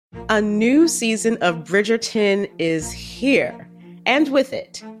A new season of Bridgerton is here. And with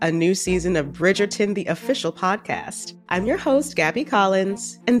it, a new season of Bridgerton, the official podcast. I'm your host, Gabby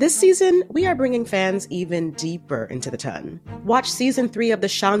Collins, and this season, we are bringing fans even deeper into the ton. Watch season 3 of the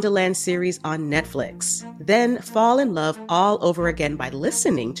Shondaland series on Netflix. Then fall in love all over again by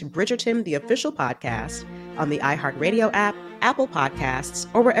listening to Bridgerton, the official podcast, on the iHeartRadio app, Apple Podcasts,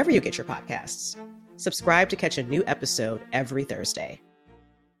 or wherever you get your podcasts. Subscribe to catch a new episode every Thursday.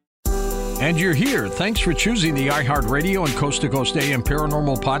 And you're here. Thanks for choosing the iHeartRadio and Coast to Coast AM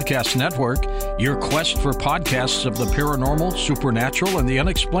Paranormal Podcast Network. Your quest for podcasts of the paranormal, supernatural, and the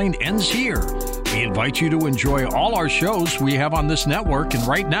unexplained ends here. We invite you to enjoy all our shows we have on this network. And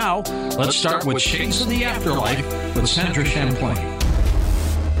right now, let's start with Shades of the Afterlife with Sandra Champlain.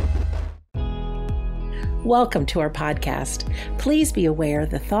 Welcome to our podcast. Please be aware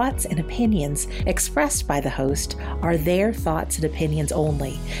the thoughts and opinions expressed by the host are their thoughts and opinions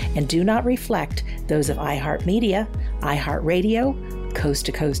only and do not reflect those of iHeartMedia, iHeartRadio, Coast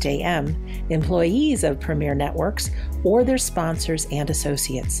to Coast AM, employees of Premier Networks, or their sponsors and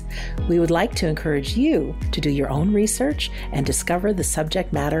associates. We would like to encourage you to do your own research and discover the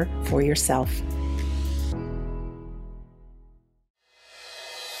subject matter for yourself.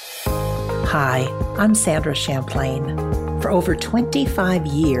 Hi, I'm Sandra Champlain. For over 25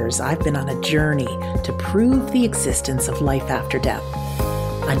 years, I've been on a journey to prove the existence of life after death.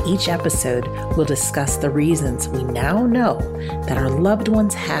 On each episode, we'll discuss the reasons we now know that our loved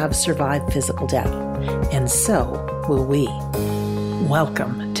ones have survived physical death, and so will we.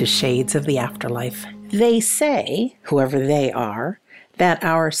 Welcome to Shades of the Afterlife. They say, whoever they are, that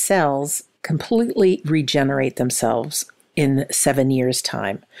our cells completely regenerate themselves in 7 years'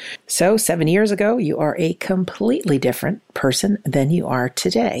 time. So 7 years ago, you are a completely different person than you are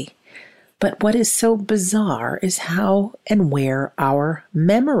today. But what is so bizarre is how and where our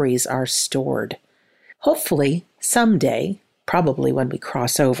memories are stored. Hopefully, someday, probably when we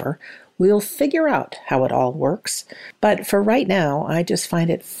cross over, we'll figure out how it all works. But for right now, I just find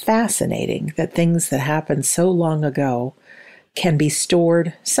it fascinating that things that happened so long ago can be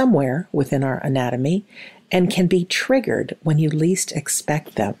stored somewhere within our anatomy and can be triggered when you least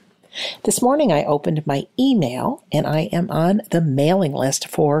expect them. This morning I opened my email and I am on the mailing list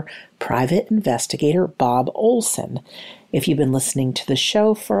for private investigator Bob Olson. If you've been listening to the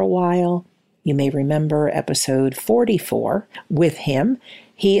show for a while, you may remember episode 44 with him.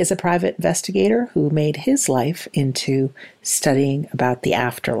 He is a private investigator who made his life into studying about the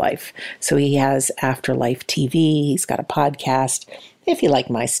afterlife. So he has Afterlife TV, he's got a podcast. If you like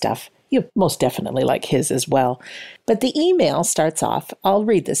my stuff, you most definitely like his as well. But the email starts off, I'll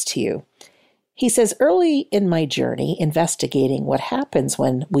read this to you. He says, early in my journey investigating what happens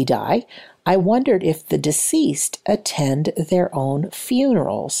when we die, I wondered if the deceased attend their own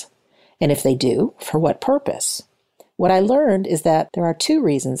funerals. And if they do, for what purpose? What I learned is that there are two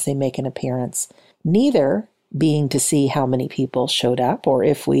reasons they make an appearance, neither being to see how many people showed up or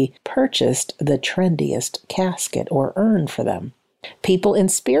if we purchased the trendiest casket or urn for them. People in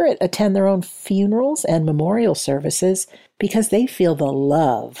spirit attend their own funerals and memorial services because they feel the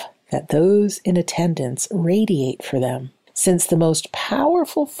love that those in attendance radiate for them. Since the most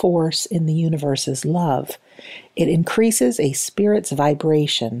powerful force in the universe is love, it increases a spirit's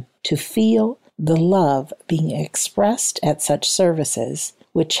vibration to feel the love being expressed at such services,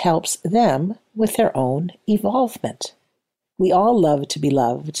 which helps them with their own evolvement. We all love to be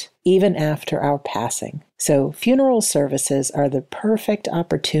loved, even after our passing. So funeral services are the perfect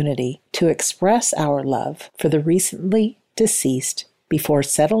opportunity to express our love for the recently deceased before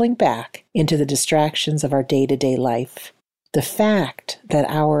settling back into the distractions of our day-to-day life. The fact that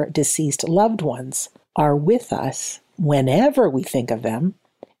our deceased loved ones are with us whenever we think of them,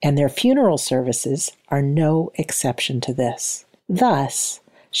 and their funeral services are no exception to this. Thus,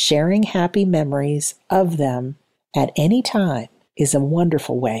 sharing happy memories of them at any time is a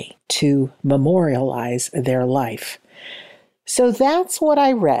wonderful way to memorialize their life. So that's what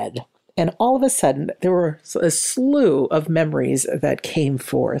I read. And all of a sudden, there were a slew of memories that came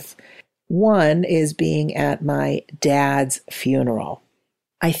forth. One is being at my dad's funeral.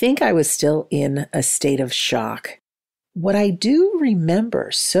 I think I was still in a state of shock. What I do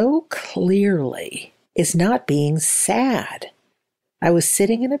remember so clearly is not being sad. I was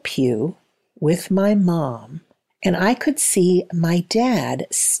sitting in a pew with my mom, and I could see my dad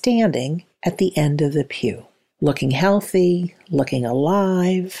standing at the end of the pew, looking healthy, looking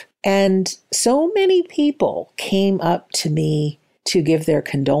alive. And so many people came up to me to give their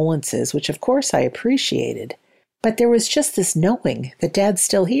condolences, which of course I appreciated. But there was just this knowing that Dad's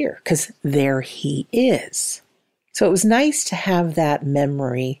still here, because there he is. So it was nice to have that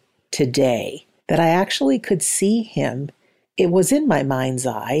memory today, that I actually could see him. It was in my mind's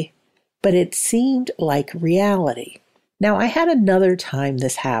eye, but it seemed like reality. Now, I had another time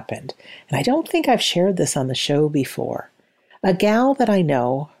this happened, and I don't think I've shared this on the show before. A gal that I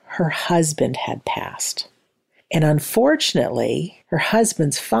know, her husband had passed. And unfortunately, her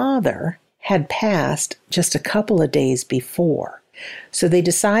husband's father had passed just a couple of days before. So they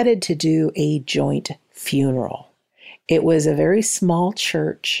decided to do a joint funeral. It was a very small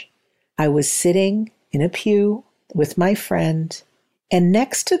church. I was sitting in a pew with my friend, and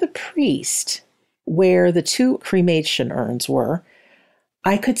next to the priest, where the two cremation urns were,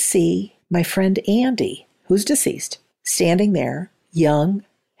 I could see my friend Andy, who's deceased, standing there, young,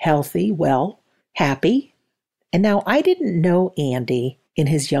 healthy, well, happy. And now I didn't know Andy in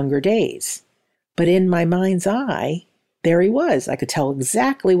his younger days, but in my mind's eye, there he was. I could tell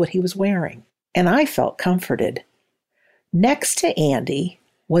exactly what he was wearing, and I felt comforted. Next to Andy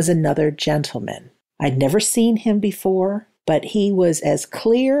was another gentleman. I'd never seen him before, but he was as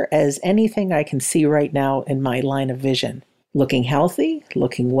clear as anything I can see right now in my line of vision. Looking healthy,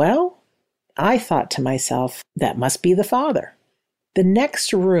 looking well. I thought to myself, that must be the father. The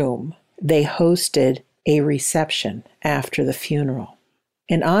next room, they hosted a reception after the funeral.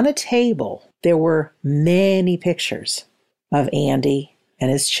 And on a table, there were many pictures of Andy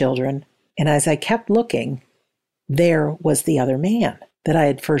and his children. And as I kept looking, there was the other man that I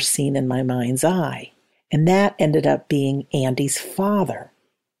had first seen in my mind's eye. And that ended up being Andy's father.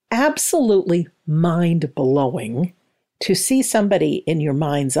 Absolutely mind-blowing to see somebody in your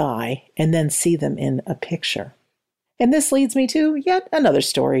mind's eye and then see them in a picture. And this leads me to yet another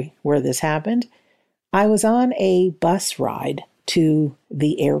story where this happened. I was on a bus ride to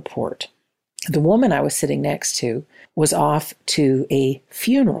the airport. The woman I was sitting next to was off to a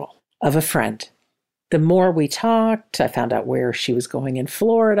funeral of a friend. The more we talked, I found out where she was going in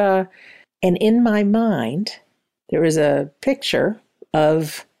Florida. And in my mind, there was a picture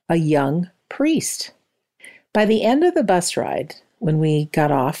of a young priest. By the end of the bus ride, when we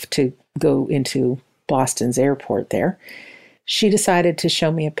got off to go into Boston's airport there, she decided to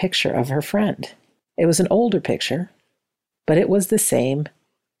show me a picture of her friend. It was an older picture, but it was the same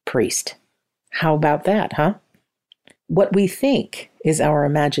priest. How about that, huh? What we think is our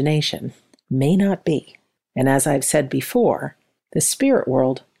imagination may not be. And as I've said before, the spirit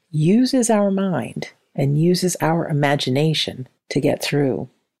world uses our mind and uses our imagination to get through.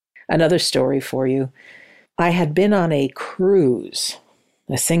 Another story for you. I had been on a cruise,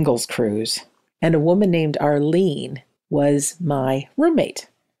 a singles cruise, and a woman named Arlene was my roommate.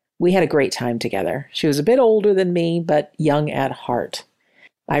 We had a great time together. She was a bit older than me, but young at heart.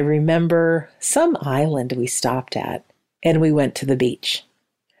 I remember some island we stopped at, and we went to the beach.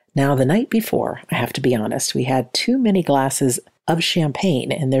 Now, the night before, I have to be honest, we had too many glasses of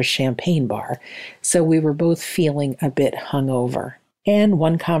champagne in their champagne bar, so we were both feeling a bit hungover. And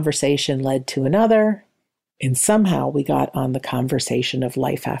one conversation led to another, and somehow we got on the conversation of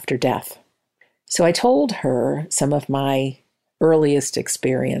life after death. So I told her some of my earliest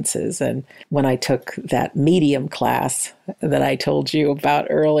experiences, and when I took that medium class that I told you about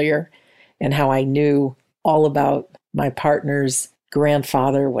earlier, and how I knew all about my partner's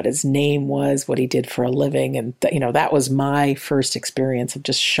grandfather, what his name was, what he did for a living. And, that was my first experience of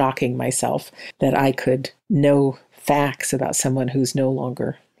just shocking myself that I could know facts about someone who's no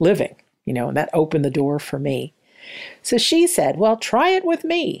longer living, and that opened the door for me. So she said, well, try it with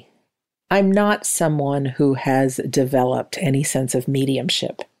me. I'm not someone who has developed any sense of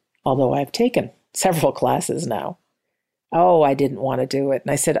mediumship, although I've taken several classes now. Oh, I didn't want to do it.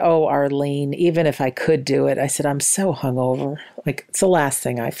 And I said, oh, Arlene, even if I could do it, I said, I'm so hungover. It's the last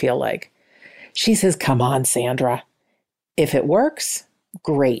thing I feel like. She says, come on, Sandra. If it works,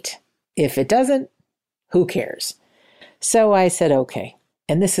 great. If it doesn't, who cares? So I said, okay.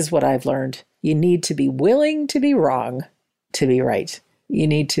 And this is what I've learned. You need to be willing to be wrong to be right. You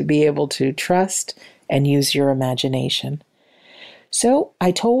need to be able to trust and use your imagination. So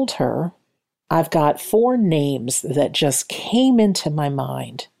I told her, I've got 4 names that just came into my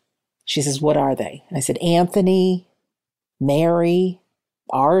mind. She says, what are they? I said, Anthony, Mary,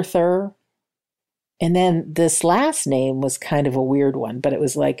 Arthur. And then this last name was kind of a weird one, but it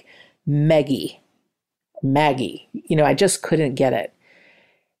was like Maggie. I just couldn't get it.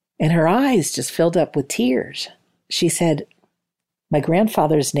 And her eyes just filled up with tears. She said, my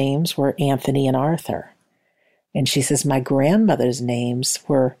grandfather's names were Anthony and Arthur. And she says, my grandmother's names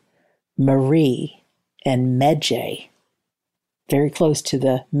were Marie and Medjay, very close to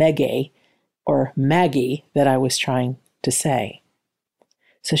the Megay or Maggie that I was trying to say.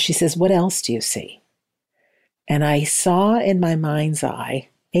 So she says, what else do you see? And I saw in my mind's eye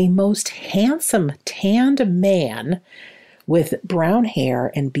a most handsome tanned man with brown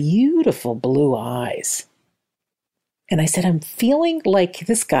hair and beautiful blue eyes. And I said, I'm feeling like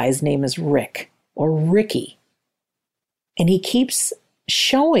this guy's name is Rick or Ricky. And he keeps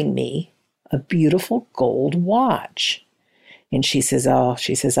showing me a beautiful gold watch. And she says,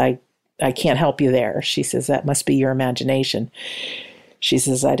 I can't help you there. She says, that must be your imagination. She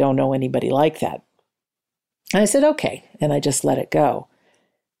says, I don't know anybody like that. And I said, okay. And I just let it go.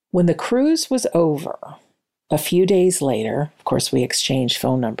 When the cruise was over, a few days later, of course, we exchanged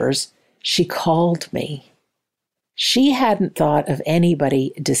phone numbers, she called me. She hadn't thought of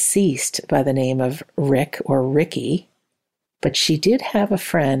anybody deceased by the name of Rick or Ricky, but she did have a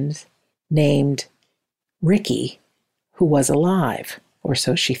friend named Ricky who was alive, or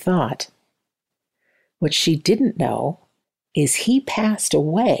so she thought. What she didn't know is he passed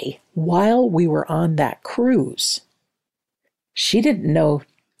away while we were on that cruise. She didn't know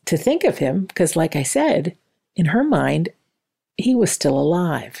to think of him because, like I said, in her mind, he was still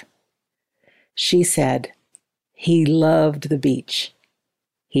alive. She said, he loved the beach.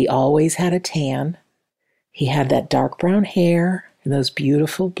 He always had a tan. He had that dark brown hair and those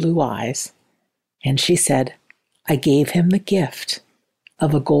beautiful blue eyes. And she said, I gave him the gift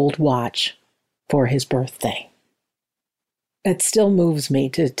of a gold watch for his birthday. It still moves me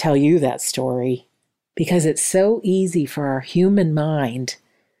to tell you that story because it's so easy for our human mind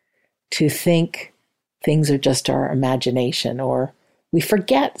to think things are just our imagination, or we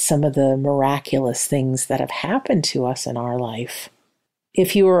forget some of the miraculous things that have happened to us in our life.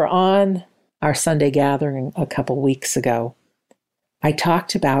 If you were on our Sunday gathering a couple weeks ago, I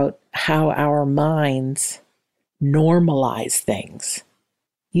talked about how our minds normalize things.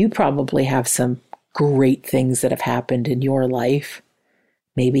 You probably have some great things that have happened in your life.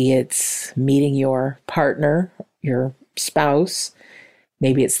 Maybe it's meeting your partner, your spouse.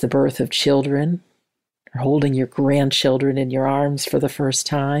 Maybe it's the birth of children, or holding your grandchildren in your arms for the first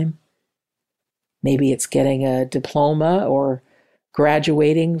time. Maybe it's getting a diploma or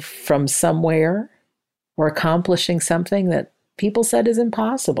graduating from somewhere or accomplishing something that people said is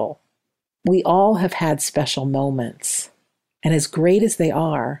impossible. We all have had special moments. And as great as they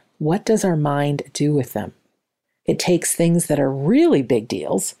are, what does our mind do with them? It takes things that are really big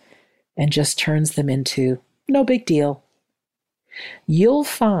deals and just turns them into no big deal. You'll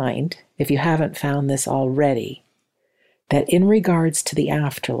find, if you haven't found this already, that in regards to the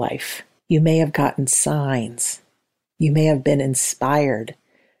afterlife, you may have gotten signs. You may have been inspired.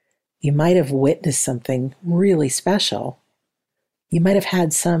 You might have witnessed something really special. You might have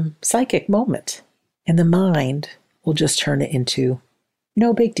had some psychic moment, and the mind will just turn it into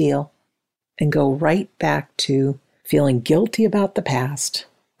no big deal and go right back to feeling guilty about the past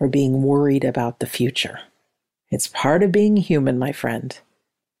or being worried about the future. It's part of being human, my friend.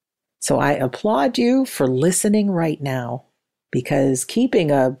 So I applaud you for listening right now, because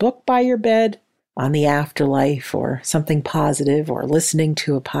keeping a book by your bed on the afterlife or something positive or listening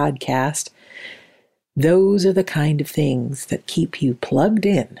to a podcast, those are the kind of things that keep you plugged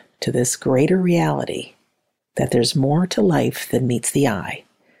in to this greater reality that there's more to life than meets the eye,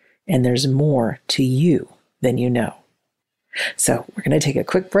 and there's more to you than you know. So we're going to take a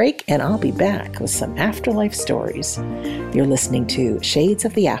quick break, and I'll be back with some afterlife stories. You're listening to Shades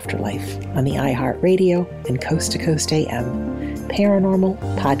of the Afterlife on the iHeartRadio and Coast to Coast AM Paranormal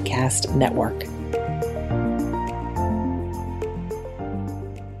Podcast Network.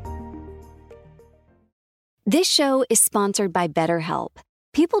 This show is sponsored by BetterHelp.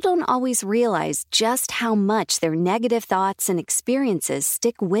 People don't always realize just how much their negative thoughts and experiences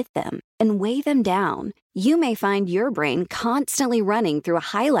stick with them and weigh them down. You may find your brain constantly running through a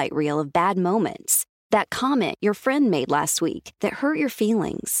highlight reel of bad moments. That comment your friend made last week that hurt your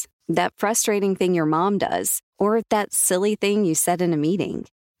feelings. That frustrating thing your mom does. Or that silly thing you said in a meeting.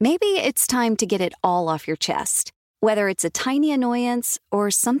 Maybe it's time to get it all off your chest. Whether it's a tiny annoyance or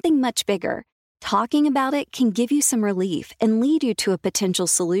something much bigger, talking about it can give you some relief and lead you to a potential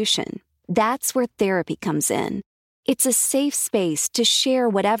solution. That's where therapy comes in. It's a safe space to share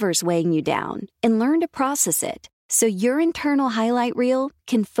whatever's weighing you down and learn to process it so your internal highlight reel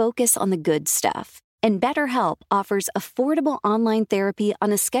can focus on the good stuff. And BetterHelp offers affordable online therapy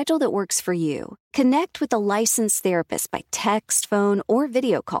on a schedule that works for you. Connect with a licensed therapist by text, phone, or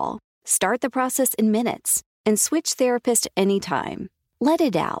video call. Start the process in minutes and switch therapist anytime. Let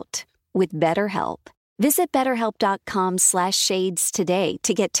it out with BetterHelp. Visit BetterHelp.com/shades today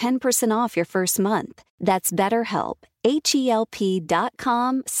to get 10% off your first month. That's BetterHelp,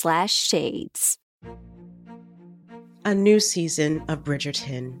 HELP.com/shades. A new season of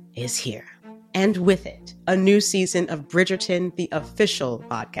Bridgerton is here. and with it, a new season of Bridgerton, the official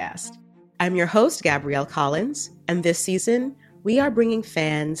podcast. I'm your host, Gabrielle Collins, and this season, we are bringing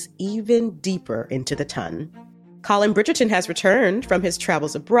fans even deeper into the ton. Colin Bridgerton has returned from his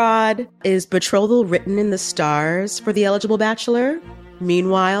travels abroad. Is betrothal written in the stars for the eligible bachelor?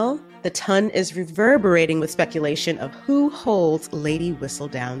 Meanwhile, the ton is reverberating with speculation of who holds Lady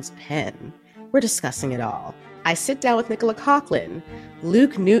Whistledown's pen. We're discussing it all. I sit down with Nicola Coughlan,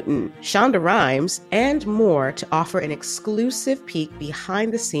 Luke Newton, Shonda Rhimes, and more to offer an exclusive peek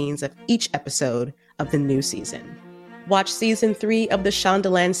behind the scenes of each episode of the new season. Watch season 3 of the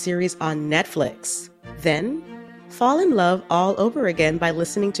Shondaland series on Netflix. Then, fall in love all over again by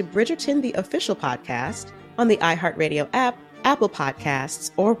listening to Bridgerton, the official podcast, on the iHeartRadio app, Apple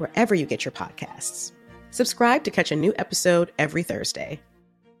Podcasts, or wherever you get your podcasts. Subscribe to catch a new episode every Thursday.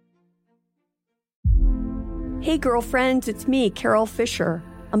 Hey girlfriends, it's me, Carol Fisher.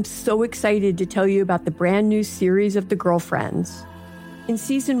 I'm so excited to tell you about the brand new series of The Girlfriends. In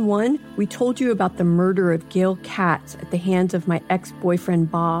season 1, we told you about the murder of Gail Katz at the hands of my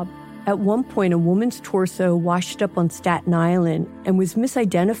ex-boyfriend Bob. At one point, a woman's torso washed up on Staten Island and was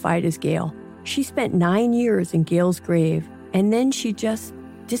misidentified as Gail. She spent 9 years in Gail's grave, and then she just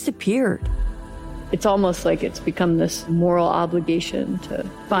disappeared. It's almost like it's become this moral obligation to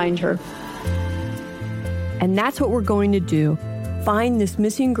find her. And that's what we're going to do. Find this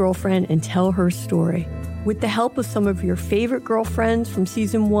missing girlfriend and tell her story. With the help of some of your favorite girlfriends from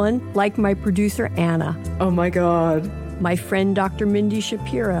season 1, like my producer, Anna. Oh my God. My friend, Dr. Mindy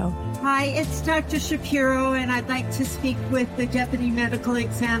Shapiro. Hi, it's Dr. Shapiro, and I'd like to speak with the Deputy Medical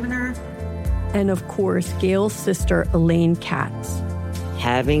Examiner. And of course, Gail's sister, Elaine Katz.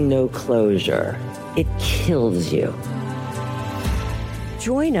 Having no closure, it kills you.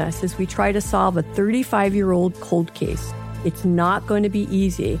 Join us as we try to solve a 35-year-old cold case. It's not going to be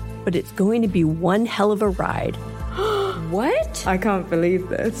easy, but it's going to be one hell of a ride. What? I can't believe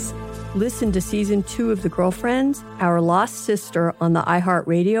this. Listen to season 2 of The Girlfriends, Our Lost Sister on the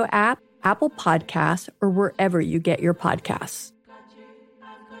iHeartRadio app, Apple Podcasts, or wherever you get your podcasts.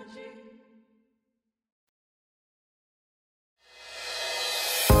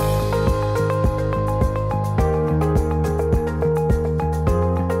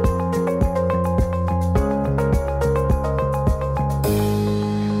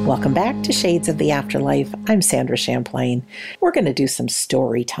 Welcome back to Shades of the Afterlife. I'm Sandra Champlain. We're going to do some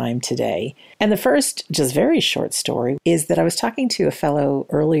story time today. And the first, just very short story, is that I was talking to a fellow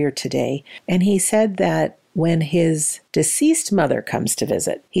earlier today, and he said that when his deceased mother comes to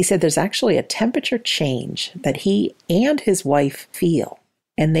visit, he said there's actually a temperature change that he and his wife feel,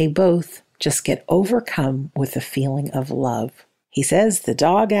 and they both just get overcome with the feeling of love. He says the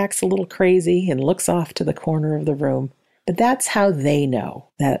dog acts a little crazy and looks off to the corner of the room. But that's how they know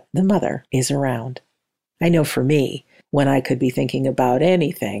that the mother is around. I know for me, when I could be thinking about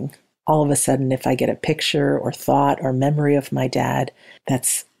anything, all of a sudden if I get a picture or thought or memory of my dad,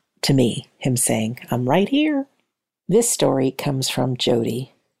 that's, to me, him saying, I'm right here. This story comes from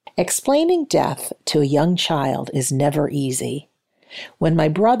Jody. Explaining death to a young child is never easy. When my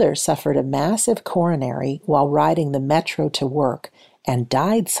brother suffered a massive coronary while riding the metro to work and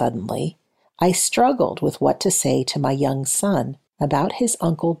died suddenly, I struggled with what to say to my young son about his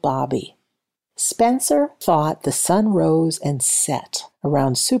Uncle Bobby. Spencer thought the sun rose and set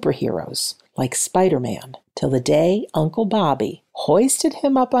around superheroes like Spider-Man till the day Uncle Bobby hoisted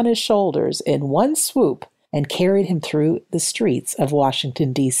him up on his shoulders in one swoop and carried him through the streets of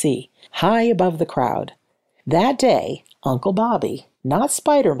Washington, D.C., high above the crowd. That day, Uncle Bobby, not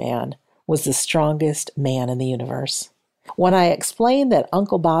Spider-Man, was the strongest man in the universe. When I explained that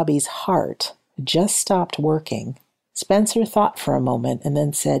Uncle Bobby's heart just stopped working, Spencer thought for a moment and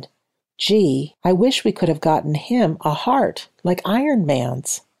then said, Gee, I wish we could have gotten him a heart like Iron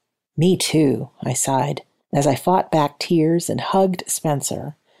Man's. Me too, I sighed, as I fought back tears and hugged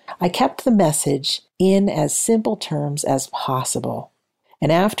Spencer. I kept the message in as simple terms as possible.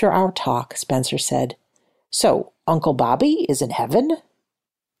 And after our talk, Spencer said, So, Uncle Bobby is in heaven?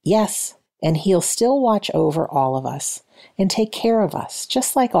 Yes, and he'll still watch over all of us and take care of us,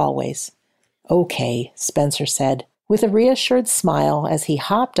 just like always. Okay, Spencer said, with a reassured smile as he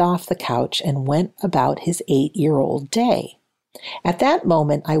hopped off the couch and went about his 8-year-old day. At that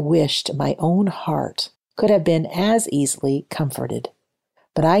moment, I wished my own heart could have been as easily comforted.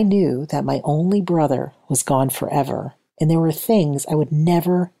 But I knew that my only brother was gone forever, and there were things I would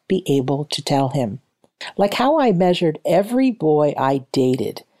never be able to tell him. Like how I measured every boy I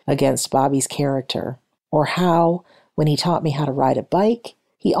dated against Bobby's character, or how, when he taught me how to ride a bike,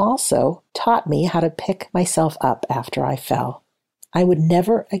 he also taught me how to pick myself up after I fell. I would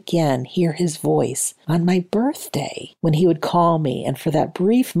never again hear his voice on my birthday when he would call me and for that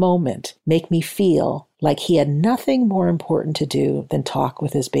brief moment make me feel like he had nothing more important to do than talk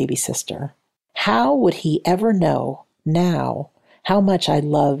with his baby sister. How would he ever know now how much I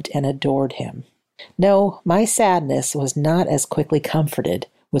loved and adored him? No, my sadness was not as quickly comforted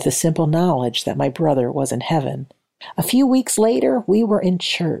with the simple knowledge that my brother was in heaven. A few weeks later, we were in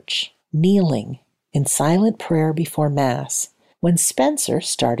church, kneeling in silent prayer before Mass, when Spencer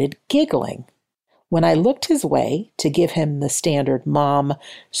started giggling. When I looked his way to give him the standard mom,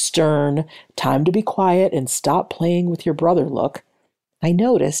 stern, time to be quiet and stop playing with your brother look, I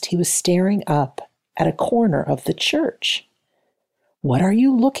noticed he was staring up at a corner of the church. "What are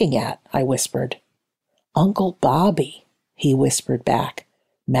you looking at?" I whispered. "Uncle Bobby," he whispered back,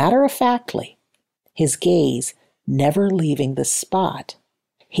 matter-of-factly, his gaze never leaving the spot.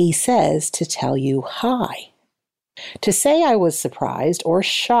 "He says to tell you hi." To say I was surprised or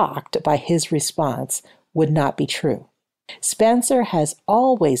shocked by his response would not be true. Spencer has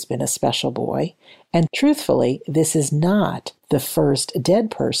always been a special boy, and truthfully, this is not the first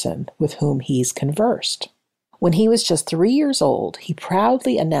dead person with whom he's conversed. When he was just 3 years old, he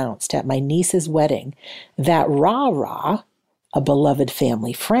proudly announced at my niece's wedding that Ra-Ra, a beloved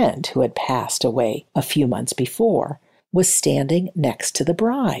family friend who had passed away a few months before, was standing next to the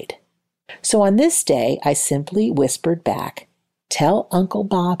bride. So on this day, I simply whispered back, "Tell Uncle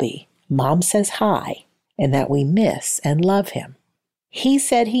Bobby Mom says hi and that we miss and love him." "He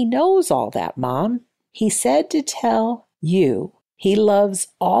said he knows all that, Mom. He said to tell you he loves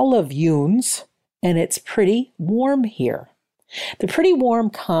all of youns and it's pretty warm here." The pretty warm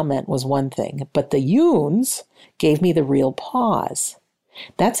comment was one thing, but the youns gave me the real pause.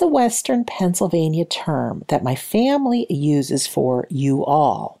 That's a Western Pennsylvania term that my family uses for you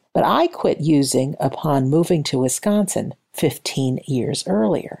all, but I quit using upon moving to Wisconsin 15 years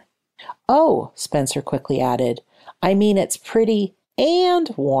earlier. "Oh," Spencer quickly added, "I mean it's pretty and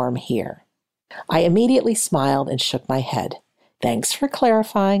warm here." I immediately smiled and shook my head. "Thanks for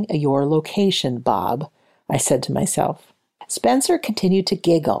clarifying your location, Bob," I said to myself. Spencer continued to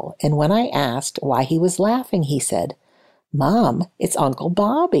giggle, and when I asked why he was laughing, he said, "Mom, it's Uncle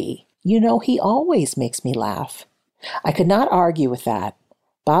Bobby. You know he always makes me laugh." I could not argue with that.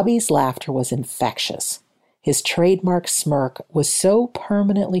 Bobby's laughter was infectious. His trademark smirk was so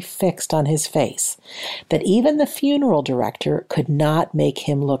permanently fixed on his face that even the funeral director could not make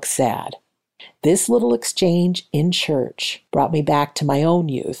him look sad. This little exchange in church brought me back to my own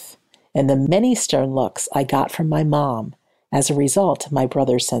youth and the many stern looks I got from my mom as a result of my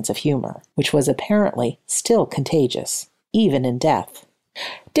brother's sense of humor, which was apparently still contagious, even in death.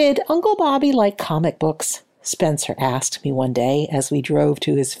 "Did Uncle Bobby like comic books?" Spencer asked me one day as we drove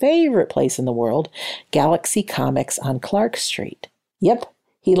to his favorite place in the world, Galaxy Comics on Clark Street. Yep,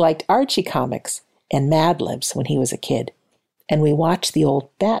 he liked Archie comics and Mad Libs when he was a kid. And we watched the old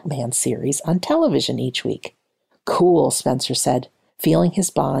Batman series on television each week. "Cool," Spencer said, feeling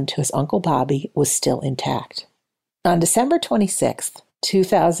his bond to his Uncle Bobby was still intact. On December 26th,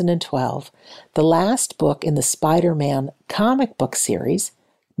 2012, the last book in the Spider-Man comic book series,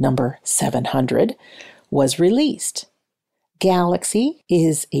 number 700, was released. Galaxy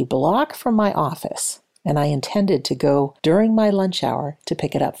is a block from my office, and I intended to go during my lunch hour to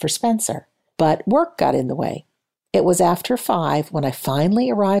pick it up for Spencer. But work got in the way. It was after 5 when I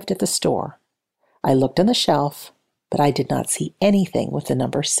finally arrived at the store. I looked on the shelf, but I did not see anything with the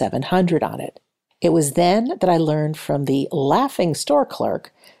number 700 on it. It was then that I learned from the laughing store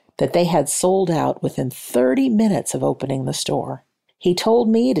clerk that they had sold out within 30 minutes of opening the store. He told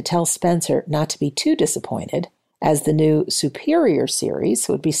me to tell Spencer not to be too disappointed, as the new Superior series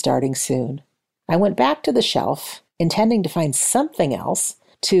would be starting soon. I went back to the shelf, intending to find something else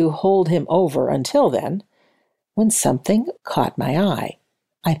to hold him over until then, when something caught my eye.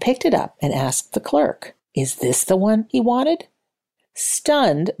 I picked it up and asked the clerk, "Is this the one he wanted?"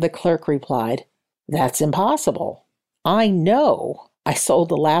 Stunned, the clerk replied, "That's impossible. I know. I sold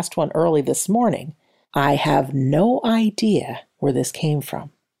the last one early this morning. I have no idea where this came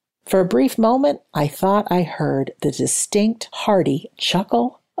from." For a brief moment, I thought I heard the distinct, hearty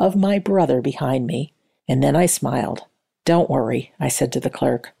chuckle of my brother behind me, and then I smiled. "Don't worry," I said to the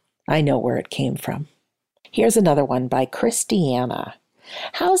clerk. "I know where it came from." Here's another one by Christiana.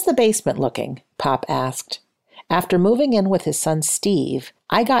 "How's the basement looking?" Pop asked. After moving in with his son Steve,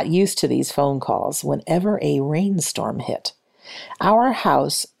 I got used to these phone calls whenever a rainstorm hit. Our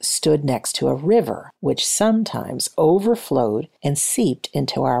house stood next to a river, which sometimes overflowed and seeped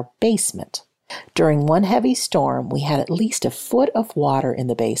into our basement. During one heavy storm, we had at least a foot of water in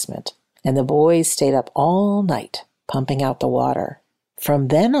the basement, and the boys stayed up all night pumping out the water. From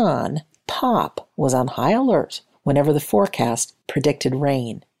then on, Pop was on high alert whenever the forecast predicted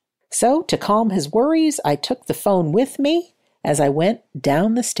rain. So, to calm his worries, I took the phone with me as I went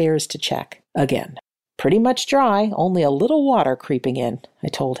down the stairs to check again. Pretty much dry, only a little water creeping in, I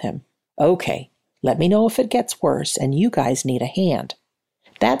told him. Okay, let me know if it gets worse and you guys need a hand.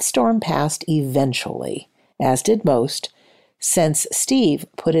 That storm passed eventually, as did most, since Steve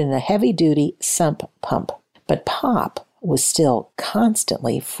put in a heavy-duty sump pump. But Pop was still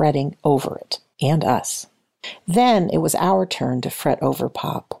constantly fretting over it, and us. Then it was our turn to fret over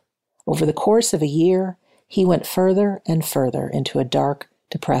Pop. Over the course of a year, he went further and further into a dark,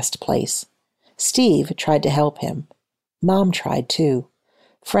 depressed place. Steve tried to help him. Mom tried too.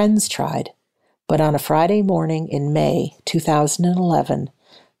 Friends tried. But on a Friday morning in May 2011,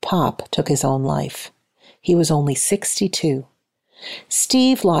 Pop took his own life. He was only 62.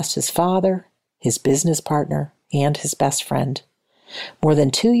 Steve lost his father, his business partner, and his best friend. More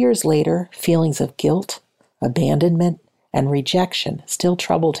than 2 years later, feelings of guilt, abandonment, and rejection still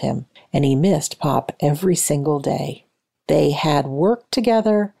troubled him, and he missed Pop every single day. They had worked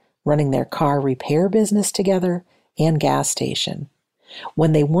together, running their car repair business together, and gas station.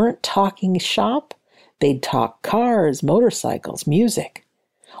 When they weren't talking shop, they'd talk cars, motorcycles, music.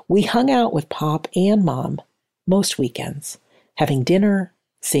 We hung out with Pop and Mom most weekends, having dinner,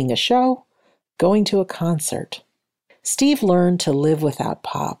 seeing a show, going to a concert. Steve learned to live without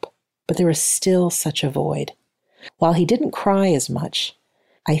Pop, but there was still such a void. While he didn't cry as much,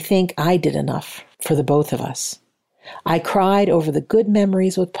 I think I did enough for the both of us. I cried over the good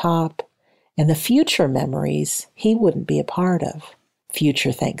memories with Pop and the future memories he wouldn't be a part of.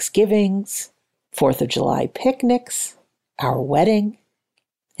 Future Thanksgivings, 4th of July picnics, our wedding,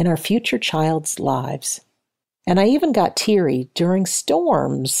 and our future child's lives. And I even got teary during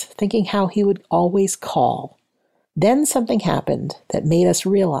storms, thinking how he would always call. Then something happened that made us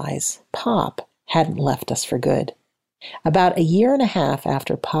realize Pop hadn't left us for good. About a year and a half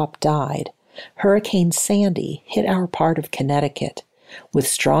after Pop died, Hurricane Sandy hit our part of Connecticut with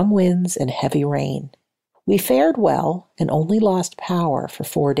strong winds and heavy rain. We fared well and only lost power for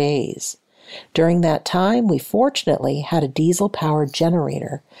 4 days. During that time, we fortunately had a diesel-powered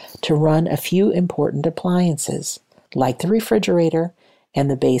generator to run a few important appliances, like the refrigerator and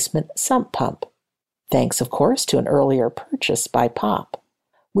the basement sump pump, thanks, of course, to an earlier purchase by Pop.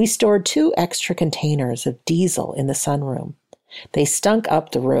 We stored 2 extra containers of diesel in the sunroom. They stunk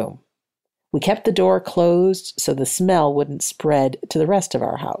up the room. We kept the door closed so the smell wouldn't spread to the rest of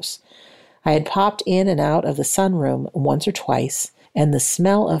our house. I had popped in and out of the sunroom once or twice, and the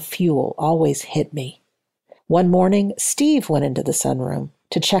smell of fuel always hit me. One morning, Steve went into the sunroom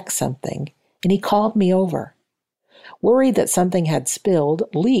to check something, and he called me over. Worried that something had spilled,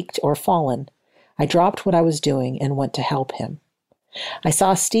 leaked, or fallen, I dropped what I was doing and went to help him. I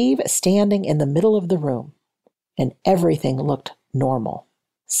saw Steve standing in the middle of the room, and everything looked normal.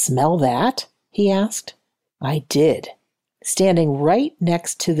 "Smell that?" he asked. I did. Standing right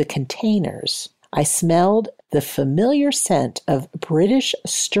next to the containers, I smelled the familiar scent of British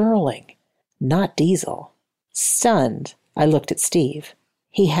Sterling, not diesel. Stunned, I looked at Steve.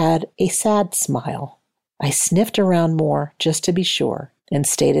 He had a sad smile. I sniffed around more just to be sure and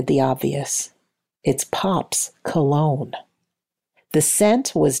stated the obvious. It's Pop's cologne. The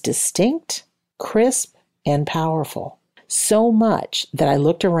scent was distinct, crisp, and powerful. So much that I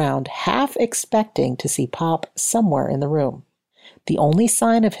looked around half expecting to see Pop somewhere in the room. The only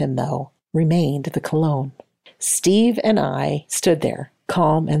sign of him, though, remained the cologne. Steve and I stood there,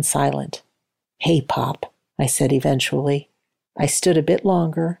 calm and silent. "Hey, Pop," I said eventually. I stood a bit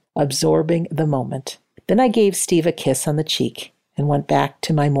longer, absorbing the moment. Then I gave Steve a kiss on the cheek and went back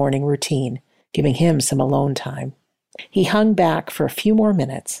to my morning routine, giving him some alone time. He hung back for a few more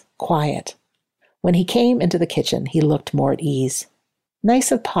minutes, quiet. When he came into the kitchen, he looked more at ease.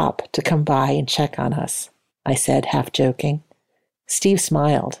 "Nice of Pop to come by and check on us," I said, half joking. Steve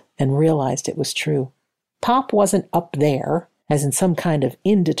smiled and realized it was true. Pop wasn't up there, as in some kind of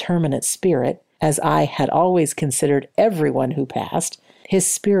indeterminate spirit, as I had always considered everyone who passed. His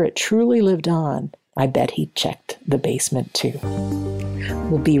spirit truly lived on. I bet he checked the basement too.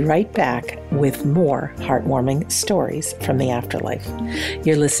 We'll be right back with more heartwarming stories from the afterlife.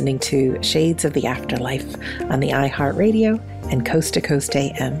 You're listening to Shades of the Afterlife on the iHeartRadio and Coast to Coast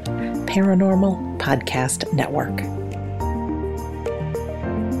AM Paranormal Podcast Network.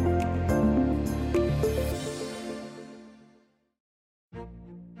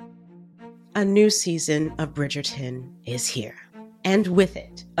 A new season of Bridgerton is here. And with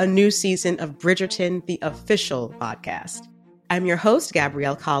it, a new season of Bridgerton, the official podcast. I'm your host,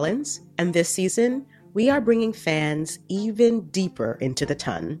 Gabrielle Collins, and this season, we are bringing fans even deeper into the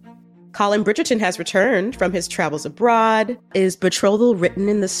ton. Colin Bridgerton has returned from his travels abroad. Is betrothal written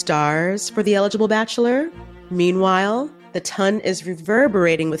in the stars for the eligible bachelor? Meanwhile, the ton is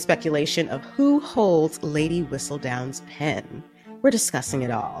reverberating with speculation of who holds Lady Whistledown's pen. We're discussing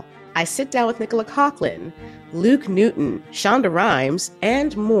it all. I sit down with Nicola Coughlan, Luke Newton, Shonda Rhimes,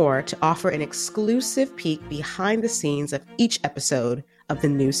 and more to offer an exclusive peek behind the scenes of each episode of the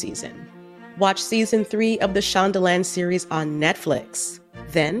new season. Watch season 3 of the Shondaland series on Netflix.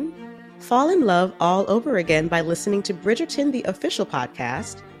 Then, fall in love all over again by listening to Bridgerton, the official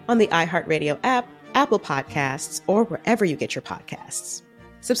podcast, on the iHeartRadio app, Apple Podcasts, or wherever you get your podcasts.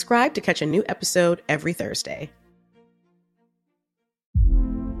 Subscribe to catch a new episode every Thursday.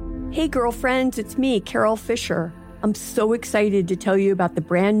 Hey girlfriends, it's me, Carol Fisher. I'm so excited to tell you about the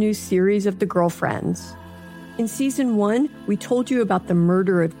brand new series of The Girlfriends. In season 1, we told you about the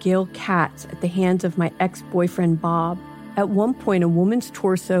murder of Gail Katz at the hands of my ex-boyfriend Bob. At one point, a woman's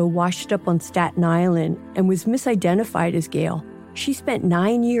torso washed up on Staten Island and was misidentified as Gail. She spent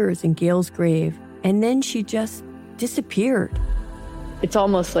 9 years in Gail's grave, and then she just disappeared. It's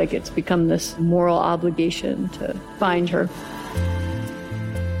almost like it's become this moral obligation to find her.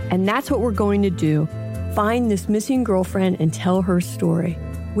 And that's what we're going to do. Find this missing girlfriend and tell her story.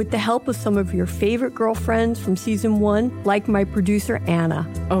 With the help of some of your favorite girlfriends from season 1, like my producer, Anna.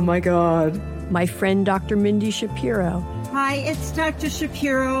 Oh my God. My friend, Dr. Mindy Shapiro. Hi, it's Dr.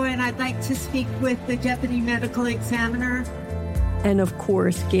 Shapiro, and I'd like to speak with the Deputy Medical Examiner. And of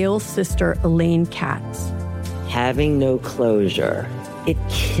course, Gail's sister, Elaine Katz. Having no closure, it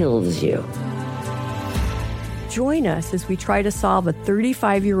kills you. Join us as we try to solve a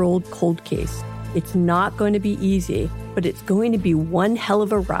 35-year-old cold case. It's not going to be easy, but it's going to be one hell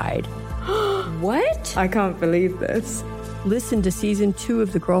of a ride. What? I can't believe this. Listen to season 2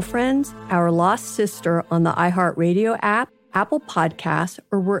 of The Girlfriends, Our Lost Sister on the iHeartRadio app, Apple Podcasts,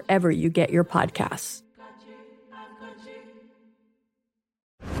 or wherever you get your podcasts.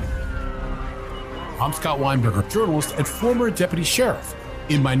 I'm Scott Weinberger, journalist and former deputy sheriff.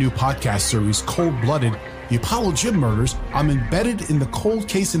 In my new podcast series, Cold Blooded, The Apollo Gym Murders, I'm embedded in the cold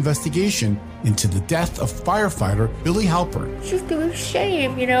case investigation into the death of firefighter Billy Halpern. It's just a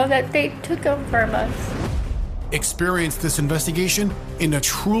shame, that they took him from us. Experience this investigation in a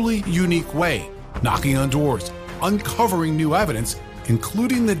truly unique way, knocking on doors, uncovering new evidence,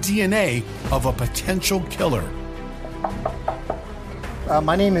 including the DNA of a potential killer.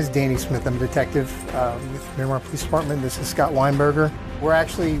 My name is Danny Smith. I'm a detective with Miramar Police Department. This is Scott Weinberger. We're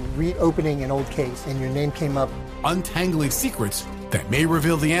actually reopening an old case, and your name came up. Untangling secrets that may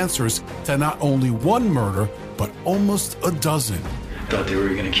reveal the answers to not only one murder, but almost a dozen. I thought they were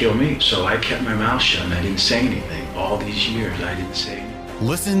going to kill me, so I kept my mouth shut and I didn't say anything. All these years, I didn't say anything.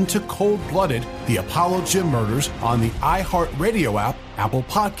 Listen to Cold Blooded, The Apollo Gym Murders on the iHeartRadio app, Apple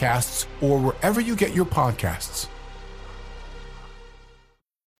Podcasts, or wherever you get your podcasts.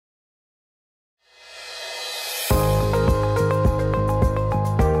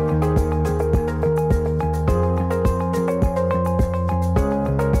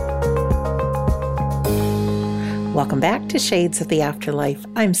 Welcome back to Shades of the Afterlife.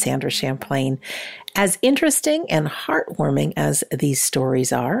 I'm Sandra Champlain. As interesting and heartwarming as these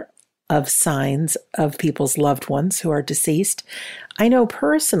stories are of signs of people's loved ones who are deceased, I know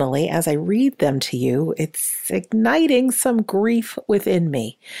personally, as I read them to you, it's igniting some grief within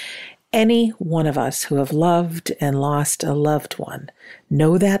me. Any one of us who have loved and lost a loved one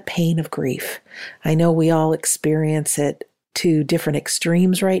know that pain of grief. I know we all experience it to different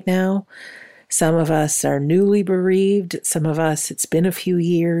extremes right now. Some of us are newly bereaved. Some of us, it's been a few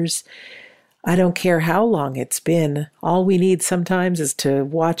years. I don't care how long it's been. All we need sometimes is to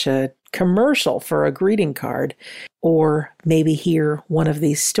watch a commercial for a greeting card, or maybe hear one of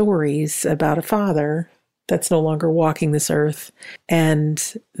these stories about a father that's no longer walking this earth,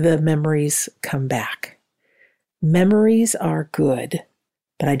 and the memories come back. Memories are good,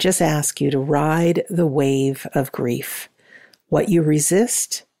 but I just ask you to ride the wave of grief. What you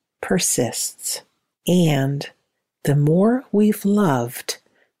resist persists. And the more we've loved,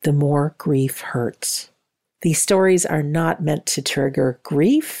 the more grief hurts. These stories are not meant to trigger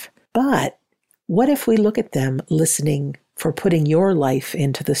grief, but what if we look at them listening for putting your life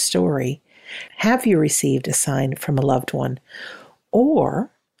into the story? Have you received a sign from a loved one?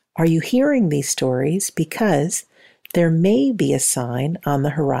 Or are you hearing these stories because there may be a sign on the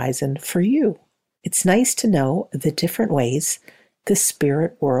horizon for you? It's nice to know the different ways the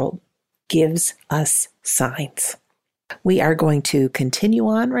spirit world gives us signs. We are going to continue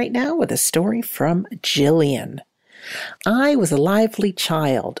on right now with a story from Jillian. I was a lively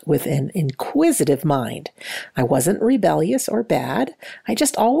child with an inquisitive mind. I wasn't rebellious or bad. I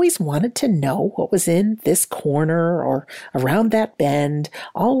just always wanted to know what was in this corner or around that bend,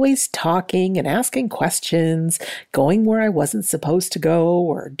 always talking and asking questions, going where I wasn't supposed to go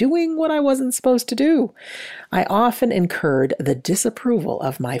or doing what I wasn't supposed to do. I often incurred the disapproval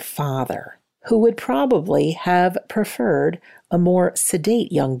of my father, who would probably have preferred a more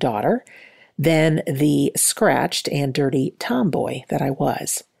sedate young daughter than the scratched and dirty tomboy that I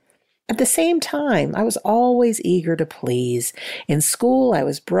was. At the same time, I was always eager to please. In school, I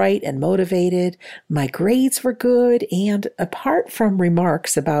was bright and motivated. My grades were good, and apart from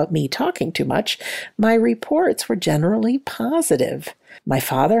remarks about me talking too much, my reports were generally positive. My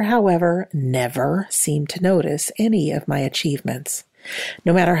father, however, never seemed to notice any of my achievements.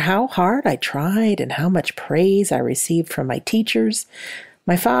 No matter how hard I tried and how much praise I received from my teachers,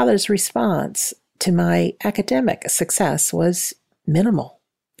 my father's response to my academic success was minimal.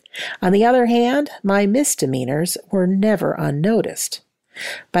 On the other hand, my misdemeanors were never unnoticed.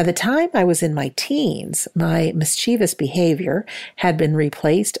 By the time I was in my teens, my mischievous behavior had been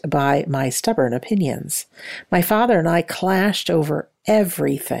replaced by my stubborn opinions. My father and I clashed over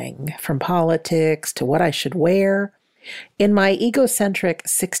everything, from politics to what I should wear. In my egocentric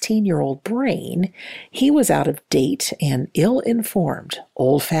 16-year-old brain, he was out of date and ill-informed,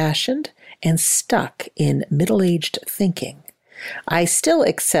 old-fashioned, and stuck in middle-aged thinking. I still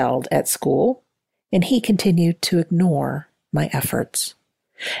excelled at school, and he continued to ignore my efforts.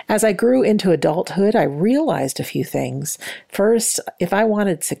 As I grew into adulthood, I realized a few things. First, if I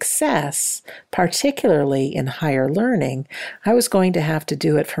wanted success, particularly in higher learning, I was going to have to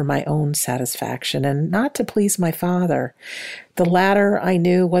do it for my own satisfaction and not to please my father. The latter, I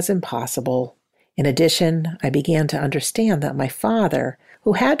knew, was impossible. In addition, I began to understand that my father,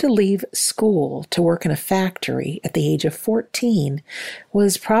 who had to leave school to work in a factory at the age of 14,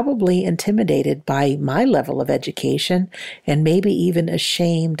 was probably intimidated by my level of education and maybe even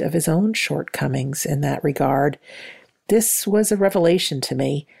ashamed of his own shortcomings in that regard. This was a revelation to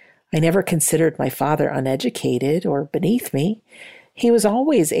me. I never considered my father uneducated or beneath me. He was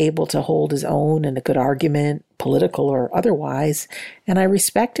always able to hold his own in a good argument, political or otherwise, and I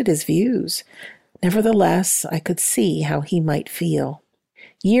respected his views. Nevertheless, I could see how he might feel.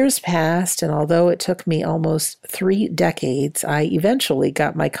 Years passed, and although it took me almost 3 decades, I eventually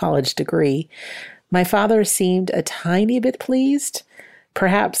got my college degree. My father seemed a tiny bit pleased.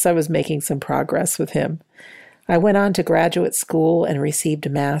 Perhaps I was making some progress with him. I went on to graduate school and received a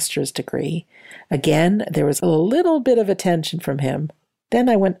master's degree. Again, there was a little bit of attention from him. Then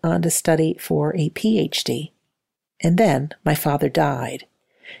I went on to study for a PhD. And then my father died.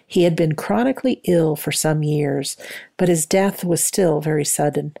 He had been chronically ill for some years, but his death was still very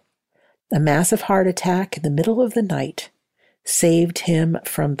sudden. A massive heart attack in the middle of the night saved him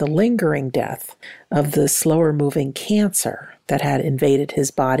from the lingering death of the slower-moving cancer that had invaded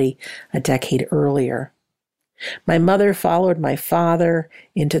his body a decade earlier. My mother followed my father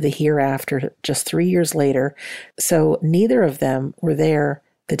into the hereafter just 3 years later, so neither of them were there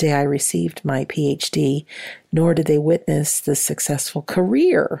the day I received my PhD, nor did they witness the successful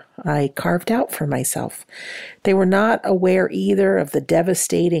career I carved out for myself. They were not aware either of the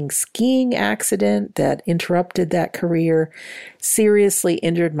devastating skiing accident that interrupted that career, seriously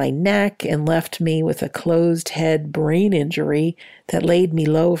injured my neck, and left me with a closed head brain injury that laid me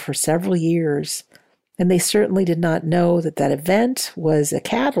low for several years. And they certainly did not know that that event was a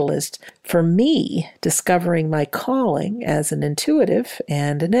catalyst for me discovering my calling as an intuitive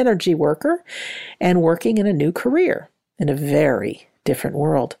and an energy worker and working in a new career in a very different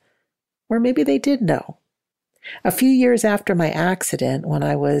world. Or maybe they did know. A few years after my accident, when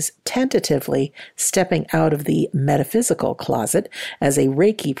I was tentatively stepping out of the metaphysical closet as a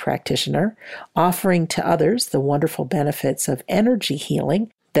Reiki practitioner, offering to others the wonderful benefits of energy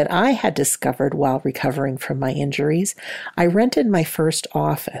healing that I had discovered while recovering from my injuries, I rented my first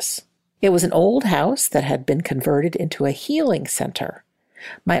office. It was an old house that had been converted into a healing center.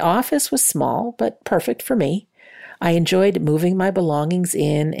 My office was small, but perfect for me. I enjoyed moving my belongings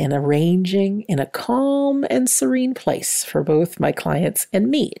in and arranging in a calm and serene place for both my clients and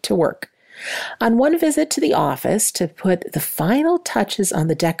me to work. On one visit to the office to put the final touches on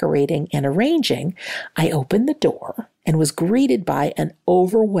the decorating and arranging, I opened the door and was greeted by an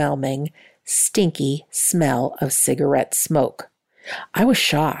overwhelming, stinky smell of cigarette smoke. I was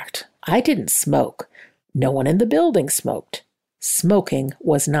shocked. I didn't smoke. No one in the building smoked. Smoking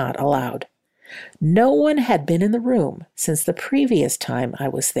was not allowed. No one had been in the room since the previous time I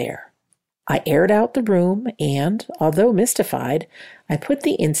was there. I aired out the room and, although mystified, I put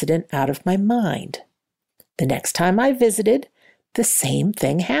the incident out of my mind. The next time I visited, the same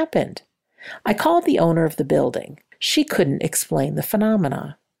thing happened. I called the owner of the building. She couldn't explain the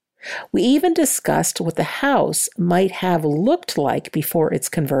phenomena. We even discussed what the house might have looked like before its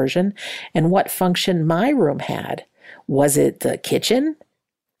conversion and what function my room had. Was it the kitchen?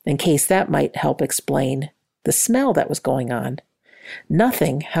 In case that might help explain the smell that was going on.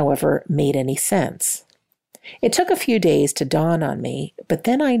 Nothing, however, made any sense. It took a few days to dawn on me, but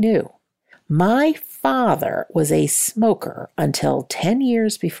then I knew. My father was a smoker until 10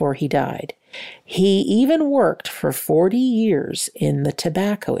 years before he died. He even worked for 40 years in the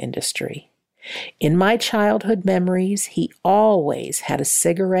tobacco industry. In my childhood memories, he always had a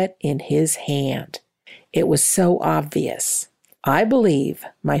cigarette in his hand. It was so obvious. I believe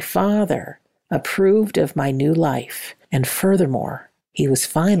my father approved of my new life, and furthermore, he was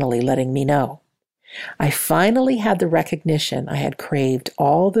finally letting me know. I finally had the recognition I had craved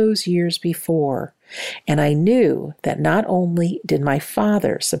all those years before, and I knew that not only did my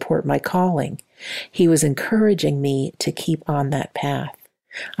father support my calling, he was encouraging me to keep on that path.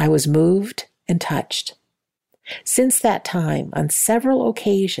 I was moved and touched. Since that time, on several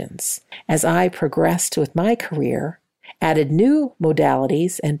occasions, as I progressed with my career, added new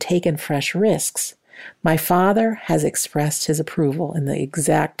modalities, and taken fresh risks, my father has expressed his approval in the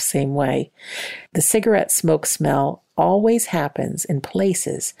exact same way. The cigarette smoke smell always happens in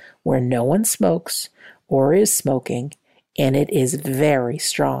places where no one smokes or is smoking, and it is very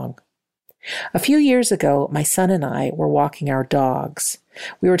strong. A few years ago, my son and I were walking our dogs.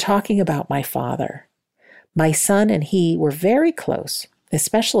 We were talking about my father. My son and he were very close,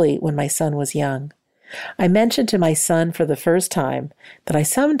 especially when my son was young. I mentioned to my son for the first time that I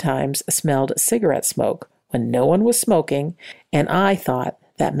sometimes smelled cigarette smoke when no one was smoking, and I thought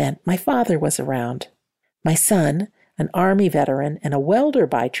that meant my father was around. My son, an Army veteran and a welder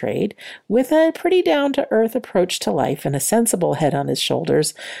by trade, with a pretty down-to-earth approach to life and a sensible head on his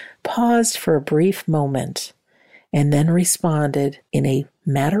shoulders, paused for a brief moment and then responded in a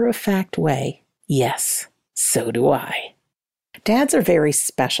matter-of-fact way, "Yes, so do I." Dads are very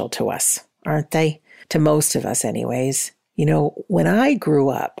special to us, aren't they? To most of us anyways. You know, when I grew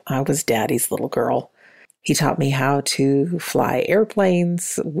up, I was Daddy's little girl. He taught me how to fly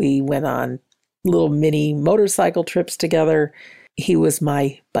airplanes. We went on little mini motorcycle trips together. He was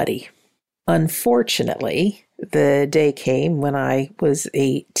my buddy. Unfortunately, the day came when I was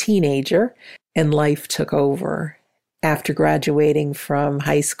a teenager and life took over. After graduating from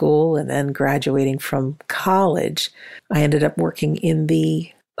high school and then graduating from college, I ended up working in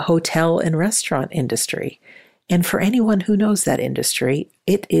the hotel and restaurant industry. And for anyone who knows that industry,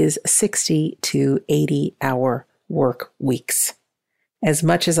 it is 60 to 80-hour work weeks. As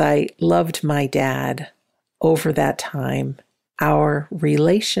much as I loved my dad, over that time, our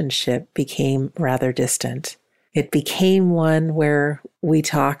relationship became rather distant. It became one where we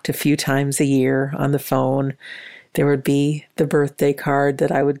talked a few times a year on the phone. There would be the birthday card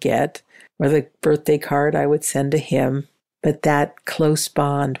that I would get, or the birthday card I would send to him. But that close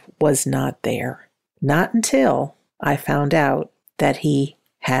bond was not there. Not until I found out that he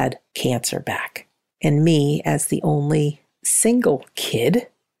had cancer back. And me, as the only single kid,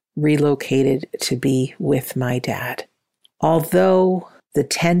 relocated to be with my dad. Although the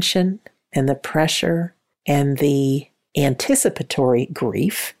tension and the pressure and the anticipatory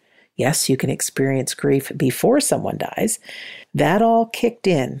grief, yes, you can experience grief before someone dies, that all kicked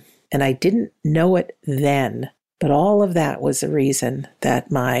in. And I didn't know it then. But all of that was the reason that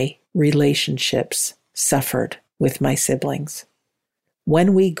my relationships suffered with my siblings.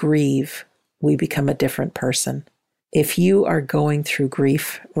 When we grieve, we become a different person. If you are going through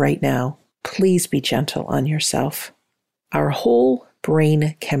grief right now, please be gentle on yourself. Our whole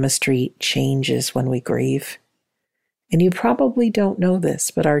brain chemistry changes when we grieve. And you probably don't know this,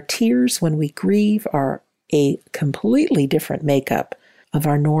 but our tears when we grieve are a completely different makeup of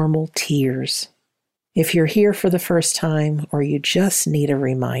our normal tears. If you're here for the first time or you just need a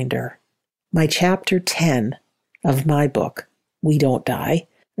reminder, my chapter 10 of my book, We Don't Die,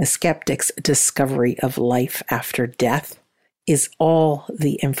 A Skeptic's Discovery of Life After Death, is all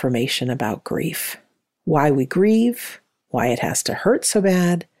the information about grief. Why we grieve, why it has to hurt so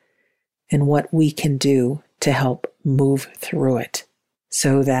bad, and what we can do to help move through it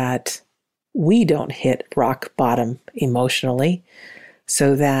so that we don't hit rock bottom emotionally,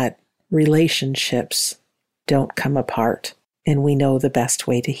 so that relationships don't come apart, and we know the best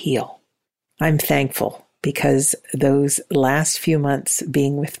way to heal. I'm thankful because those last few months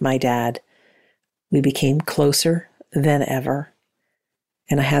being with my dad, we became closer than ever,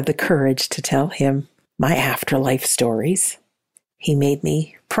 and I had the courage to tell him my afterlife stories. He made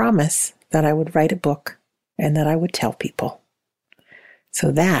me promise that I would write a book and that I would tell people.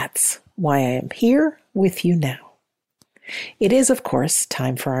 So that's why I am here with you now. It is, of course,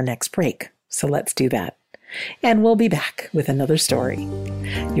 time for our next break, so let's do that. And we'll be back with another story.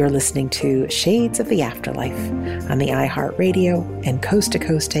 You're listening to Shades of the Afterlife on the iHeartRadio and Coast to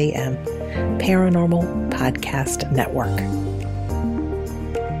Coast AM Paranormal Podcast Network.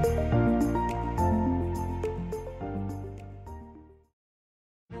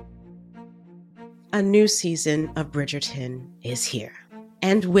 A new season of Bridgerton is here.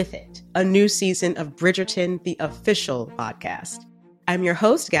 And with it, a new season of Bridgerton, the official podcast. I'm your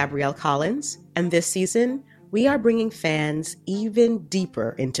host, Gabrielle Collins, and this season, we are bringing fans even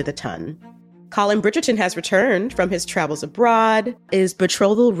deeper into the ton. Colin Bridgerton has returned from his travels abroad. Is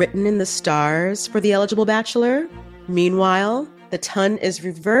betrothal written in the stars for the eligible bachelor? Meanwhile, the ton is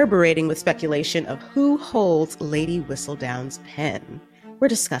reverberating with speculation of who holds Lady Whistledown's pen. We're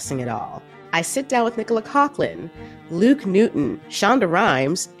discussing it all. I sit down with Nicola Coughlan, Luke Newton, Shonda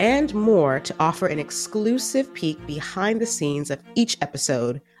Rhimes, and more to offer an exclusive peek behind the scenes of each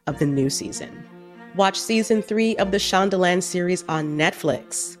episode of the new season. Watch season 3 of the Shondaland series on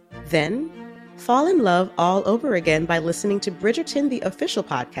Netflix. Then, fall in love all over again by listening to Bridgerton, the official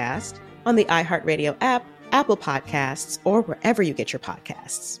podcast, on the iHeartRadio app, Apple Podcasts, or wherever you get your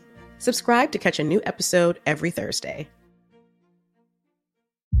podcasts. Subscribe to catch a new episode every Thursday.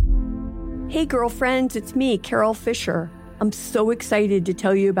 Hey girlfriends, it's me, Carol Fisher. I'm so excited to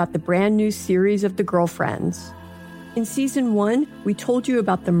tell you about the brand new series of The Girlfriends. In season 1, we told you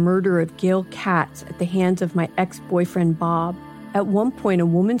about the murder of Gail Katz at the hands of my ex-boyfriend Bob. At one point, a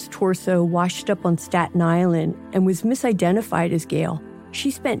woman's torso washed up on Staten Island and was misidentified as Gail.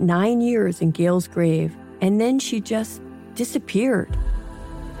 She spent 9 years in Gail's grave, and then she just disappeared.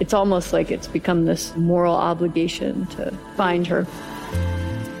 It's almost like it's become this moral obligation to find her.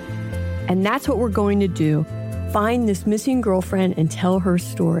 And that's what we're going to do. Find this missing girlfriend and tell her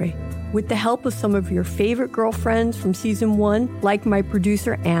story. With the help of some of your favorite girlfriends from season 1, like my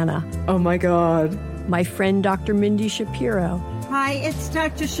producer, Anna. Oh my God. My friend, Dr. Mindy Shapiro. Hi, it's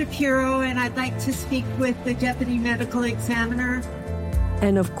Dr. Shapiro, and I'd like to speak with the Deputy Medical Examiner.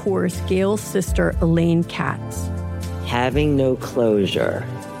 And of course, Gail's sister, Elaine Katz. Having no closure,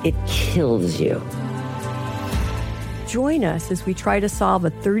 it kills you. Join us as we try to solve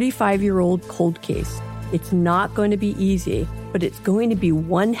a 35-year-old cold case. It's not going to be easy, but it's going to be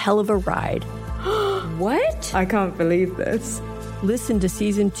one hell of a ride. What? I can't believe this. Listen to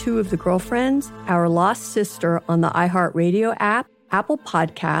season 2 of The Girlfriends, Our Lost Sister on the iHeartRadio app, Apple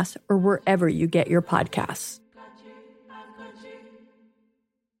Podcasts, or wherever you get your podcasts.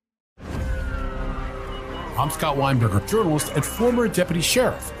 I'm Scott Weinberger, journalist and former deputy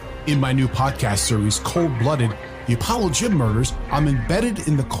sheriff. In my new podcast series, Cold Blooded, The Apollo Gym Murders, I'm embedded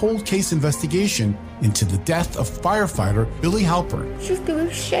in the cold case investigation into the death of firefighter Billy Halpern. It's just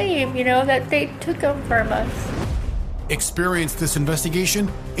a shame, that they took him from us. Experience this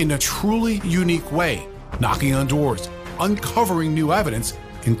investigation in a truly unique way, knocking on doors, uncovering new evidence,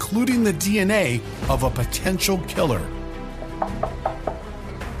 including the DNA of a potential killer.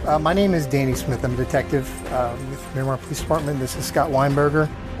 My name is Danny Smith. I'm a detective with Miramar Police Department. This is Scott Weinberger.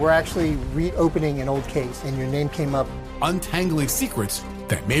 We're actually reopening an old case, and your name came up. Untangling secrets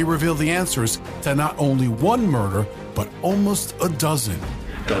that may reveal the answers to not only one murder, but almost a dozen.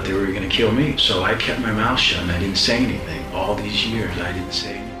 I thought they were going to kill me, so I kept my mouth shut and I didn't say anything. All these years, I didn't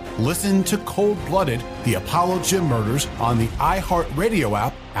say anything. Listen to Cold Blooded, The Apollo Gym Murders on the iHeartRadio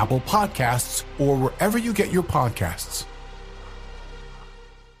app, Apple Podcasts, or wherever you get your podcasts.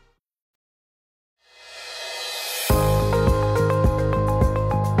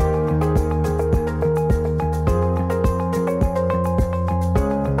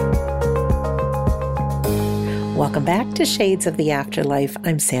 Welcome back to Shades of the Afterlife.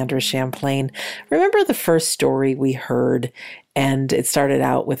 I'm Sandra Champlain. Remember the first story we heard, and it started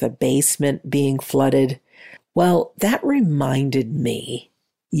out with a basement being flooded? Well, that reminded me,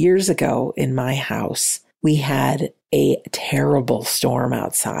 years ago in my house, we had a terrible storm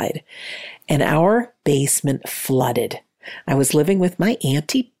outside, and our basement flooded. I was living with my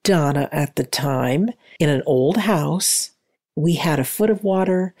Auntie Donna at the time in an old house. We had a foot of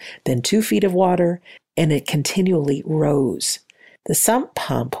water, then 2 feet of water, and it continually rose. The sump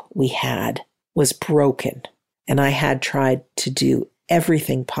pump we had was broken, and I had tried to do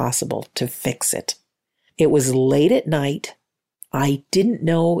everything possible to fix it. It was late at night. I didn't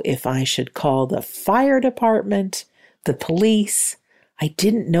know if I should call the fire department, the police. I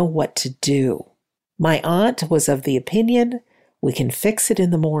didn't know what to do. My aunt was of the opinion, we can fix it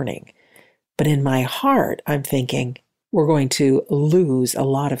in the morning. But in my heart, I'm thinking, we're going to lose a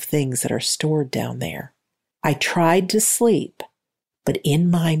lot of things that are stored down there. I tried to sleep, but in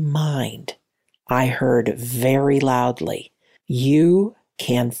my mind, I heard very loudly, "You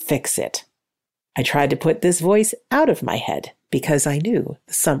can fix it." I tried to put this voice out of my head because I knew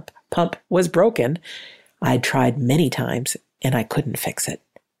the sump pump was broken. I'd tried many times and I couldn't fix it.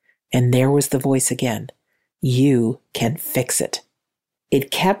 And there was the voice again. "You can fix it." It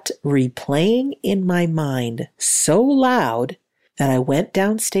kept replaying in my mind so loud that I went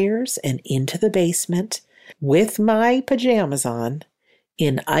downstairs and into the basement with my pajamas on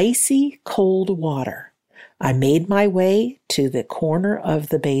in icy cold water. I made my way to the corner of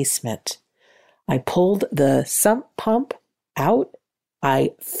the basement. I pulled the sump pump out.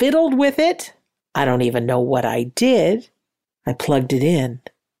 I fiddled with it. I don't even know what I did. I plugged it in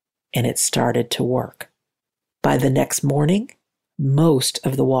and it started to work. By the next morning, most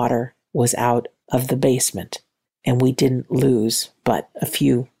of the water was out of the basement and we didn't lose but a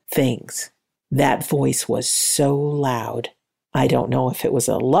few things. That voice was so loud. I don't know if it was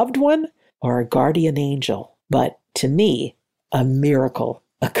a loved one or a guardian angel, but to me, a miracle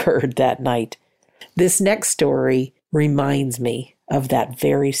occurred that night. This next story reminds me of that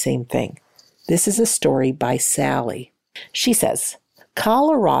very same thing. This is a story by Sally. She says,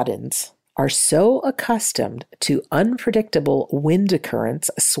 Coloradans are so accustomed to unpredictable wind currents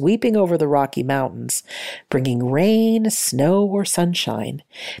sweeping over the Rocky Mountains, bringing rain, snow, or sunshine,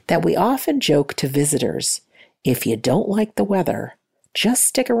 that we often joke to visitors, if you don't like the weather, just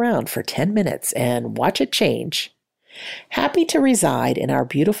stick around for 10 minutes and watch it change. Happy to reside in our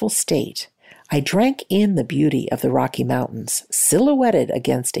beautiful state, I drank in the beauty of the Rocky Mountains, silhouetted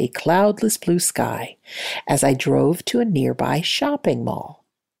against a cloudless blue sky, as I drove to a nearby shopping mall.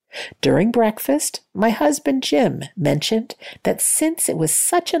 During breakfast, my husband Jim mentioned that since it was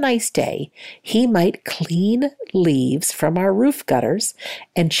such a nice day, he might clean leaves from our roof gutters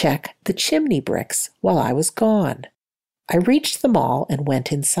and check the chimney bricks while I was gone. I reached the mall and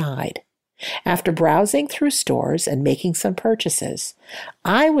went inside. After browsing through stores and making some purchases,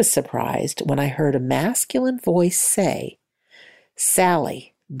 I was surprised when I heard a masculine voice say,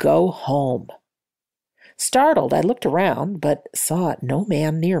 "Sally, go home." Startled, I looked around, but saw no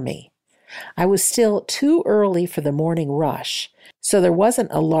man near me. I was still too early for the morning rush, so there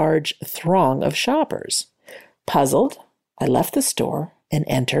wasn't a large throng of shoppers. Puzzled, I left the store and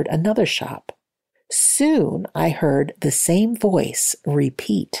entered another shop. Soon I heard the same voice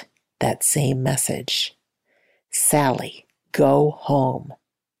repeat that same message. "Sally, go home."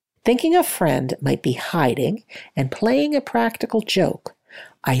 Thinking a friend might be hiding and playing a practical joke,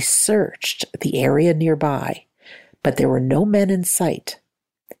 I searched the area nearby, but there were no men in sight.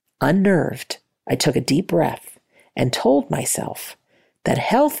 Unnerved, I took a deep breath and told myself that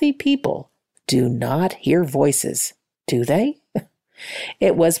healthy people do not hear voices, do they?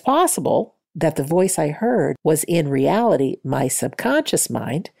 It was possible that the voice I heard was in reality my subconscious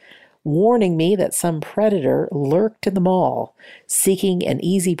mind, warning me that some predator lurked in the mall, seeking an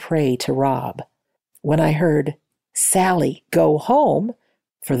easy prey to rob. When I heard, "Sally, go home,"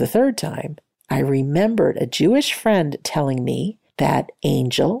 for the third time, I remembered a Jewish friend telling me that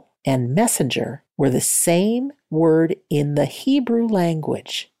angel and messenger were the same word in the Hebrew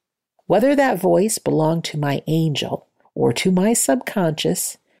language. Whether that voice belonged to my angel or to my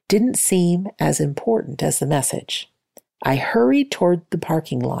subconscious didn't seem as important as the message. I hurried toward the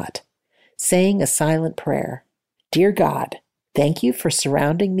parking lot, saying a silent prayer. "Dear God, thank you for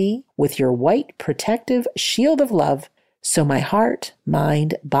surrounding me with your white protective shield of love, so my heart,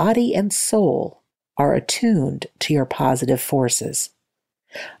 mind, body, and soul are attuned to your positive forces."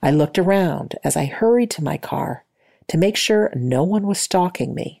 I looked around as I hurried to my car to make sure no one was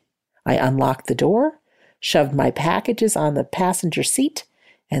stalking me. I unlocked the door, shoved my packages on the passenger seat,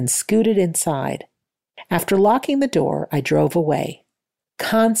 and scooted inside. After locking the door, I drove away,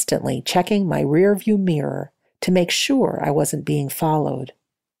 constantly checking my rearview mirror to make sure I wasn't being followed.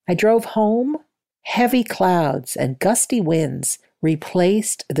 I drove home. Heavy clouds and gusty winds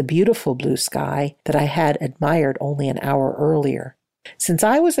replaced the beautiful blue sky that I had admired only an hour earlier. Since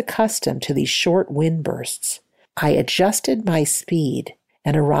I was accustomed to these short wind bursts, I adjusted my speed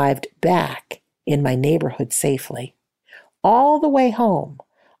and arrived back in my neighborhood safely. All the way home,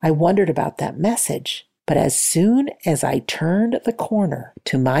 I wondered about that message, but as soon as I turned the corner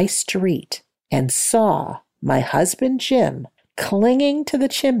to my street and saw my husband Jim clinging to the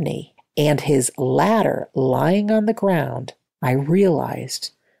chimney and his ladder lying on the ground, I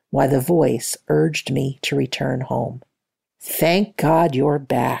realized why the voice urged me to return home. "Thank God you're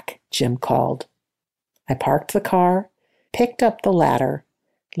back," Jim called. I parked the car, picked up the ladder,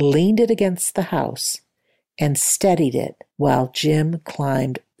 leaned it against the house, and steadied it while Jim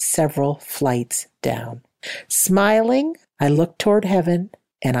climbed several flights down. Smiling, I looked toward heaven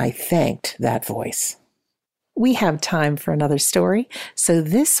and I thanked that voice. We have time for another story, so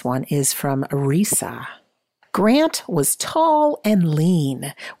this one is from Risa. Grant was tall and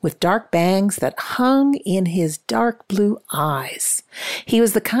lean, with dark bangs that hung in his dark blue eyes. He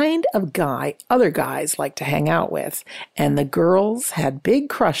was the kind of guy other guys like to hang out with, and the girls had big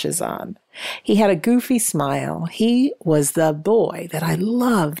crushes on. He had a goofy smile. He was the boy that I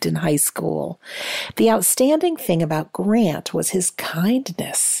loved in high school. The outstanding thing about Grant was his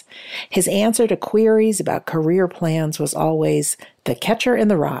kindness. His answer to queries about career plans was always, "The catcher in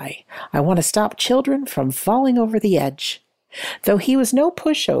the rye. I want to stop children from falling over the edge." Though he was no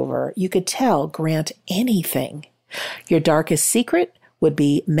pushover, you could tell Grant anything. Your darkest secret would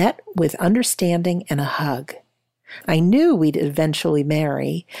be met with understanding and a hug. I knew we'd eventually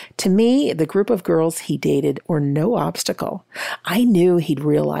marry. To me, the group of girls he dated were no obstacle. I knew he'd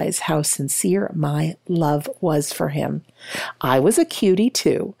realize how sincere my love was for him. I was a cutie,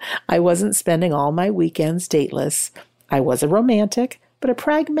 too. I wasn't spending all my weekends dateless. I was a romantic, but a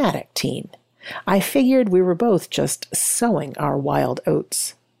pragmatic teen. I figured we were both just sowing our wild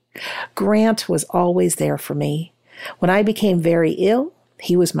oats. Grant was always there for me. When I became very ill,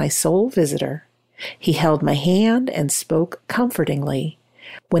 he was my sole visitor. He held my hand and spoke comfortingly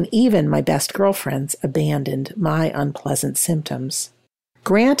when even my best girlfriends abandoned my unpleasant symptoms.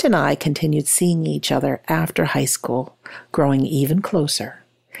 Grant and I continued seeing each other after high school, growing even closer.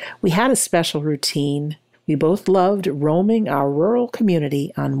 We had a special routine. We both loved roaming our rural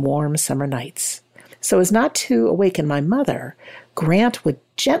community on warm summer nights. So as not to awaken my mother, Grant would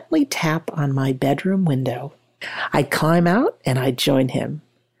gently tap on my bedroom window. I'd climb out and I'd join him.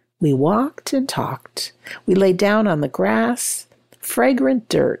 We walked and talked. We lay down on the grass, fragrant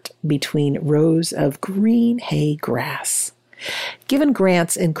dirt between rows of green hay grass. Given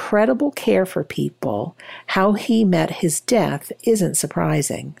Grant's incredible care for people, how he met his death isn't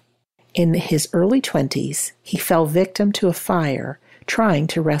surprising. In his early 20s, he fell victim to a fire trying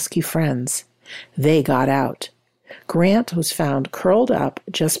to rescue friends. They got out. Grant was found curled up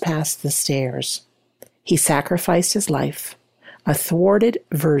just past the stairs. He sacrificed his life. A thwarted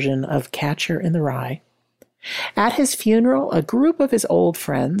version of Catcher in the Rye. At his funeral, a group of his old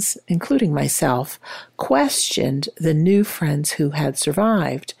friends, including myself, questioned the new friends who had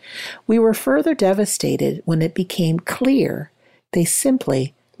survived. We were further devastated when it became clear they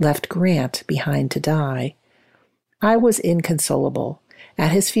simply left Grant behind to die. I was inconsolable. At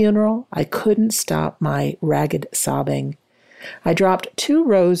his funeral, I couldn't stop my ragged sobbing. I dropped 2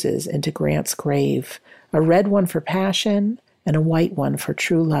 roses into Grant's grave, a red one for passion, and a white one for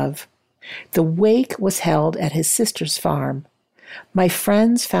true love. The wake was held at his sister's farm. My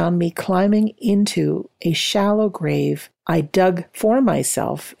friends found me climbing into a shallow grave I dug for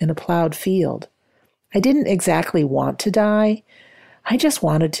myself in a plowed field. I didn't exactly want to die. I just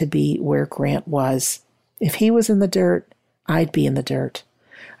wanted to be where Grant was. If he was in the dirt, I'd be in the dirt.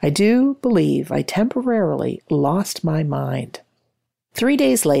 I do believe I temporarily lost my mind. 3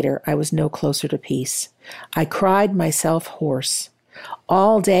 days later, I was no closer to peace. I cried myself hoarse.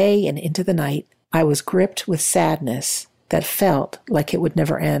 All day and into the night, I was gripped with sadness that felt like it would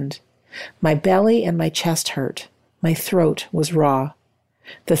never end. My belly and my chest hurt. My throat was raw.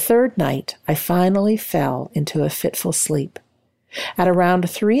 The 3rd night, I finally fell into a fitful sleep. At around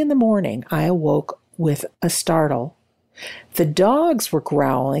 3 a.m, I awoke with a startle. The dogs were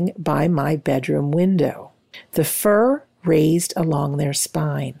growling by my bedroom window. The fur raised along their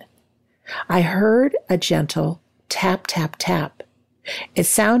spine. I heard a gentle tap, tap, tap. It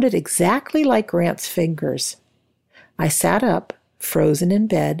sounded exactly like Grant's fingers. I sat up, frozen in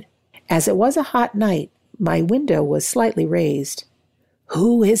bed. As it was a hot night, my window was slightly raised.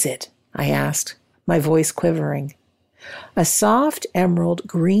 "Who is it?" I asked, my voice quivering. A soft emerald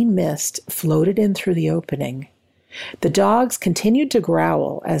green mist floated in through the opening. The dogs continued to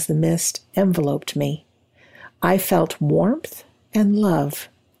growl as the mist enveloped me. I felt warmth and love.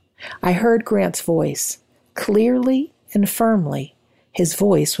 I heard Grant's voice, clearly and firmly. His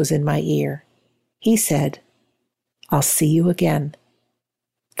voice was in my ear. He said, "I'll see you again."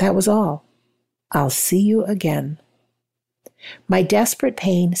 That was all. "I'll see you again." My desperate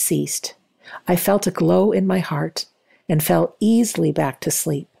pain ceased. I felt a glow in my heart and fell easily back to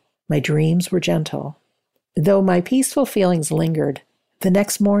sleep. My dreams were gentle. Though my peaceful feelings lingered, the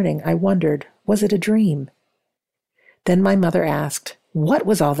next morning I wondered, was it a dream? Then my mother asked, "What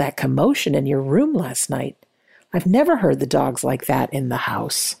was all that commotion in your room last night? I've never heard the dogs like that in the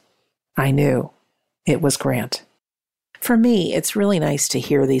house." I knew. It was Grant. For me, it's really nice to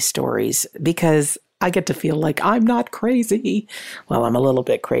hear these stories because I get to feel like I'm not crazy. Well, I'm a little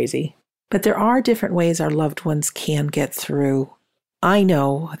bit crazy. But there are different ways our loved ones can get through. I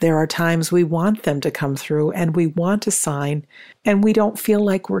know there are times we want them to come through and we want a sign and we don't feel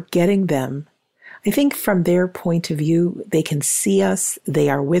like we're getting them. I think from their point of view, they can see us, they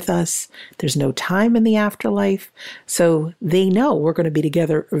are with us, there's no time in the afterlife, so they know we're going to be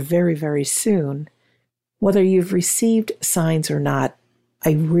together very, very soon. Whether you've received signs or not,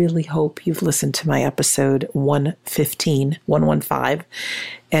 I really hope you've listened to my episode 115,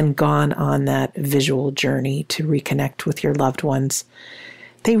 and gone on that visual journey to reconnect with your loved ones.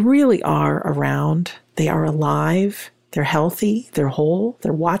 They really are around. They are alive. They're healthy. They're whole.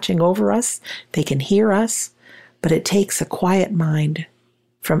 They're watching over us. They can hear us. But it takes a quiet mind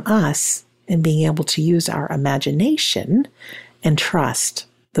from us and being able to use our imagination and trust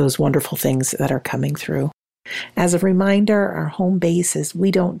those wonderful things that are coming through. As a reminder, our home base is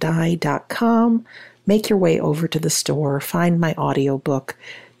WeDon'tDie.com. Make your way over to the store, find my audiobook,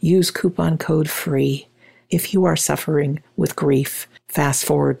 use coupon code FREE. If you are suffering with grief, fast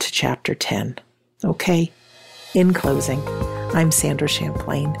forward to chapter 10. Okay? In closing, I'm Sandra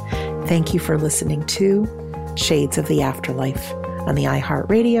Champlain. Thank you for listening to Shades of the Afterlife on the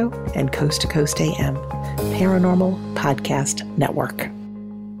iHeartRadio and Coast to Coast AM Paranormal Podcast Network.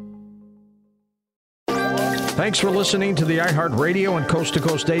 Thanks for listening to the iHeartRadio and Coast to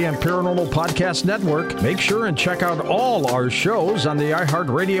Coast AM Paranormal Podcast Network. Make sure and check out all our shows on the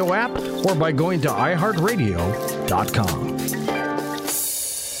iHeartRadio app or by going to iHeartRadio.com.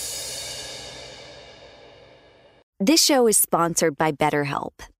 This show is sponsored by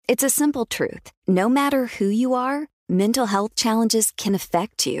BetterHelp. It's a simple truth. No matter who you are, mental health challenges can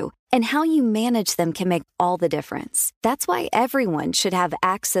affect you, and how you manage them can make all the difference. That's why everyone should have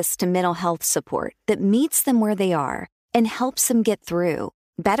access to mental health support that meets them where they are and helps them get through.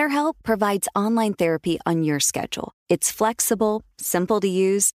 BetterHelp provides online therapy on your schedule. It's flexible, simple to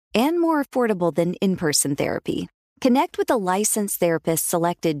use, and more affordable than in-person therapy. Connect with a licensed therapist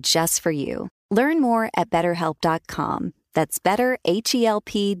selected just for you. Learn more at BetterHelp.com. That's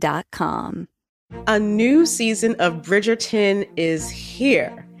BetterHelp.com. A new season of Bridgerton is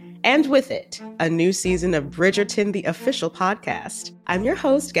here. And with it, a new season of Bridgerton, the official podcast. I'm your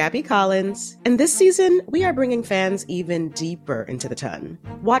host, Gabby Collins, and this season, we are bringing fans even deeper into the ton.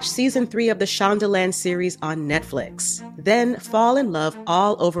 Watch season 3 of the Shondaland series on Netflix. Then fall in love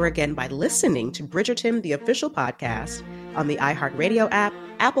all over again by listening to Bridgerton, the official podcast, on the iHeartRadio app,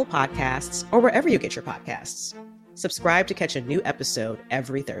 Apple Podcasts, or wherever you get your podcasts. Subscribe to catch a new episode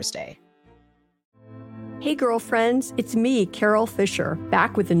every Thursday. Hey girlfriends, it's me, Carol Fisher,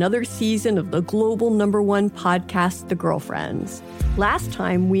 back with another season of the global #1 podcast, The Girlfriends. Last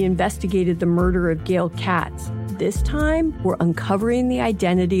time, we investigated the murder of Gail Katz. This time, we're uncovering the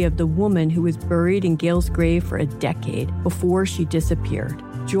identity of the woman who was buried in Gail's grave for a decade before she disappeared.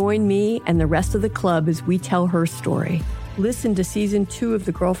 Join me and the rest of the club as we tell her story. Listen to Season 2 of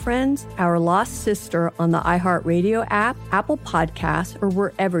The Girlfriends, Our Lost Sister on the iHeartRadio app, Apple Podcasts, or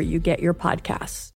wherever you get your podcasts.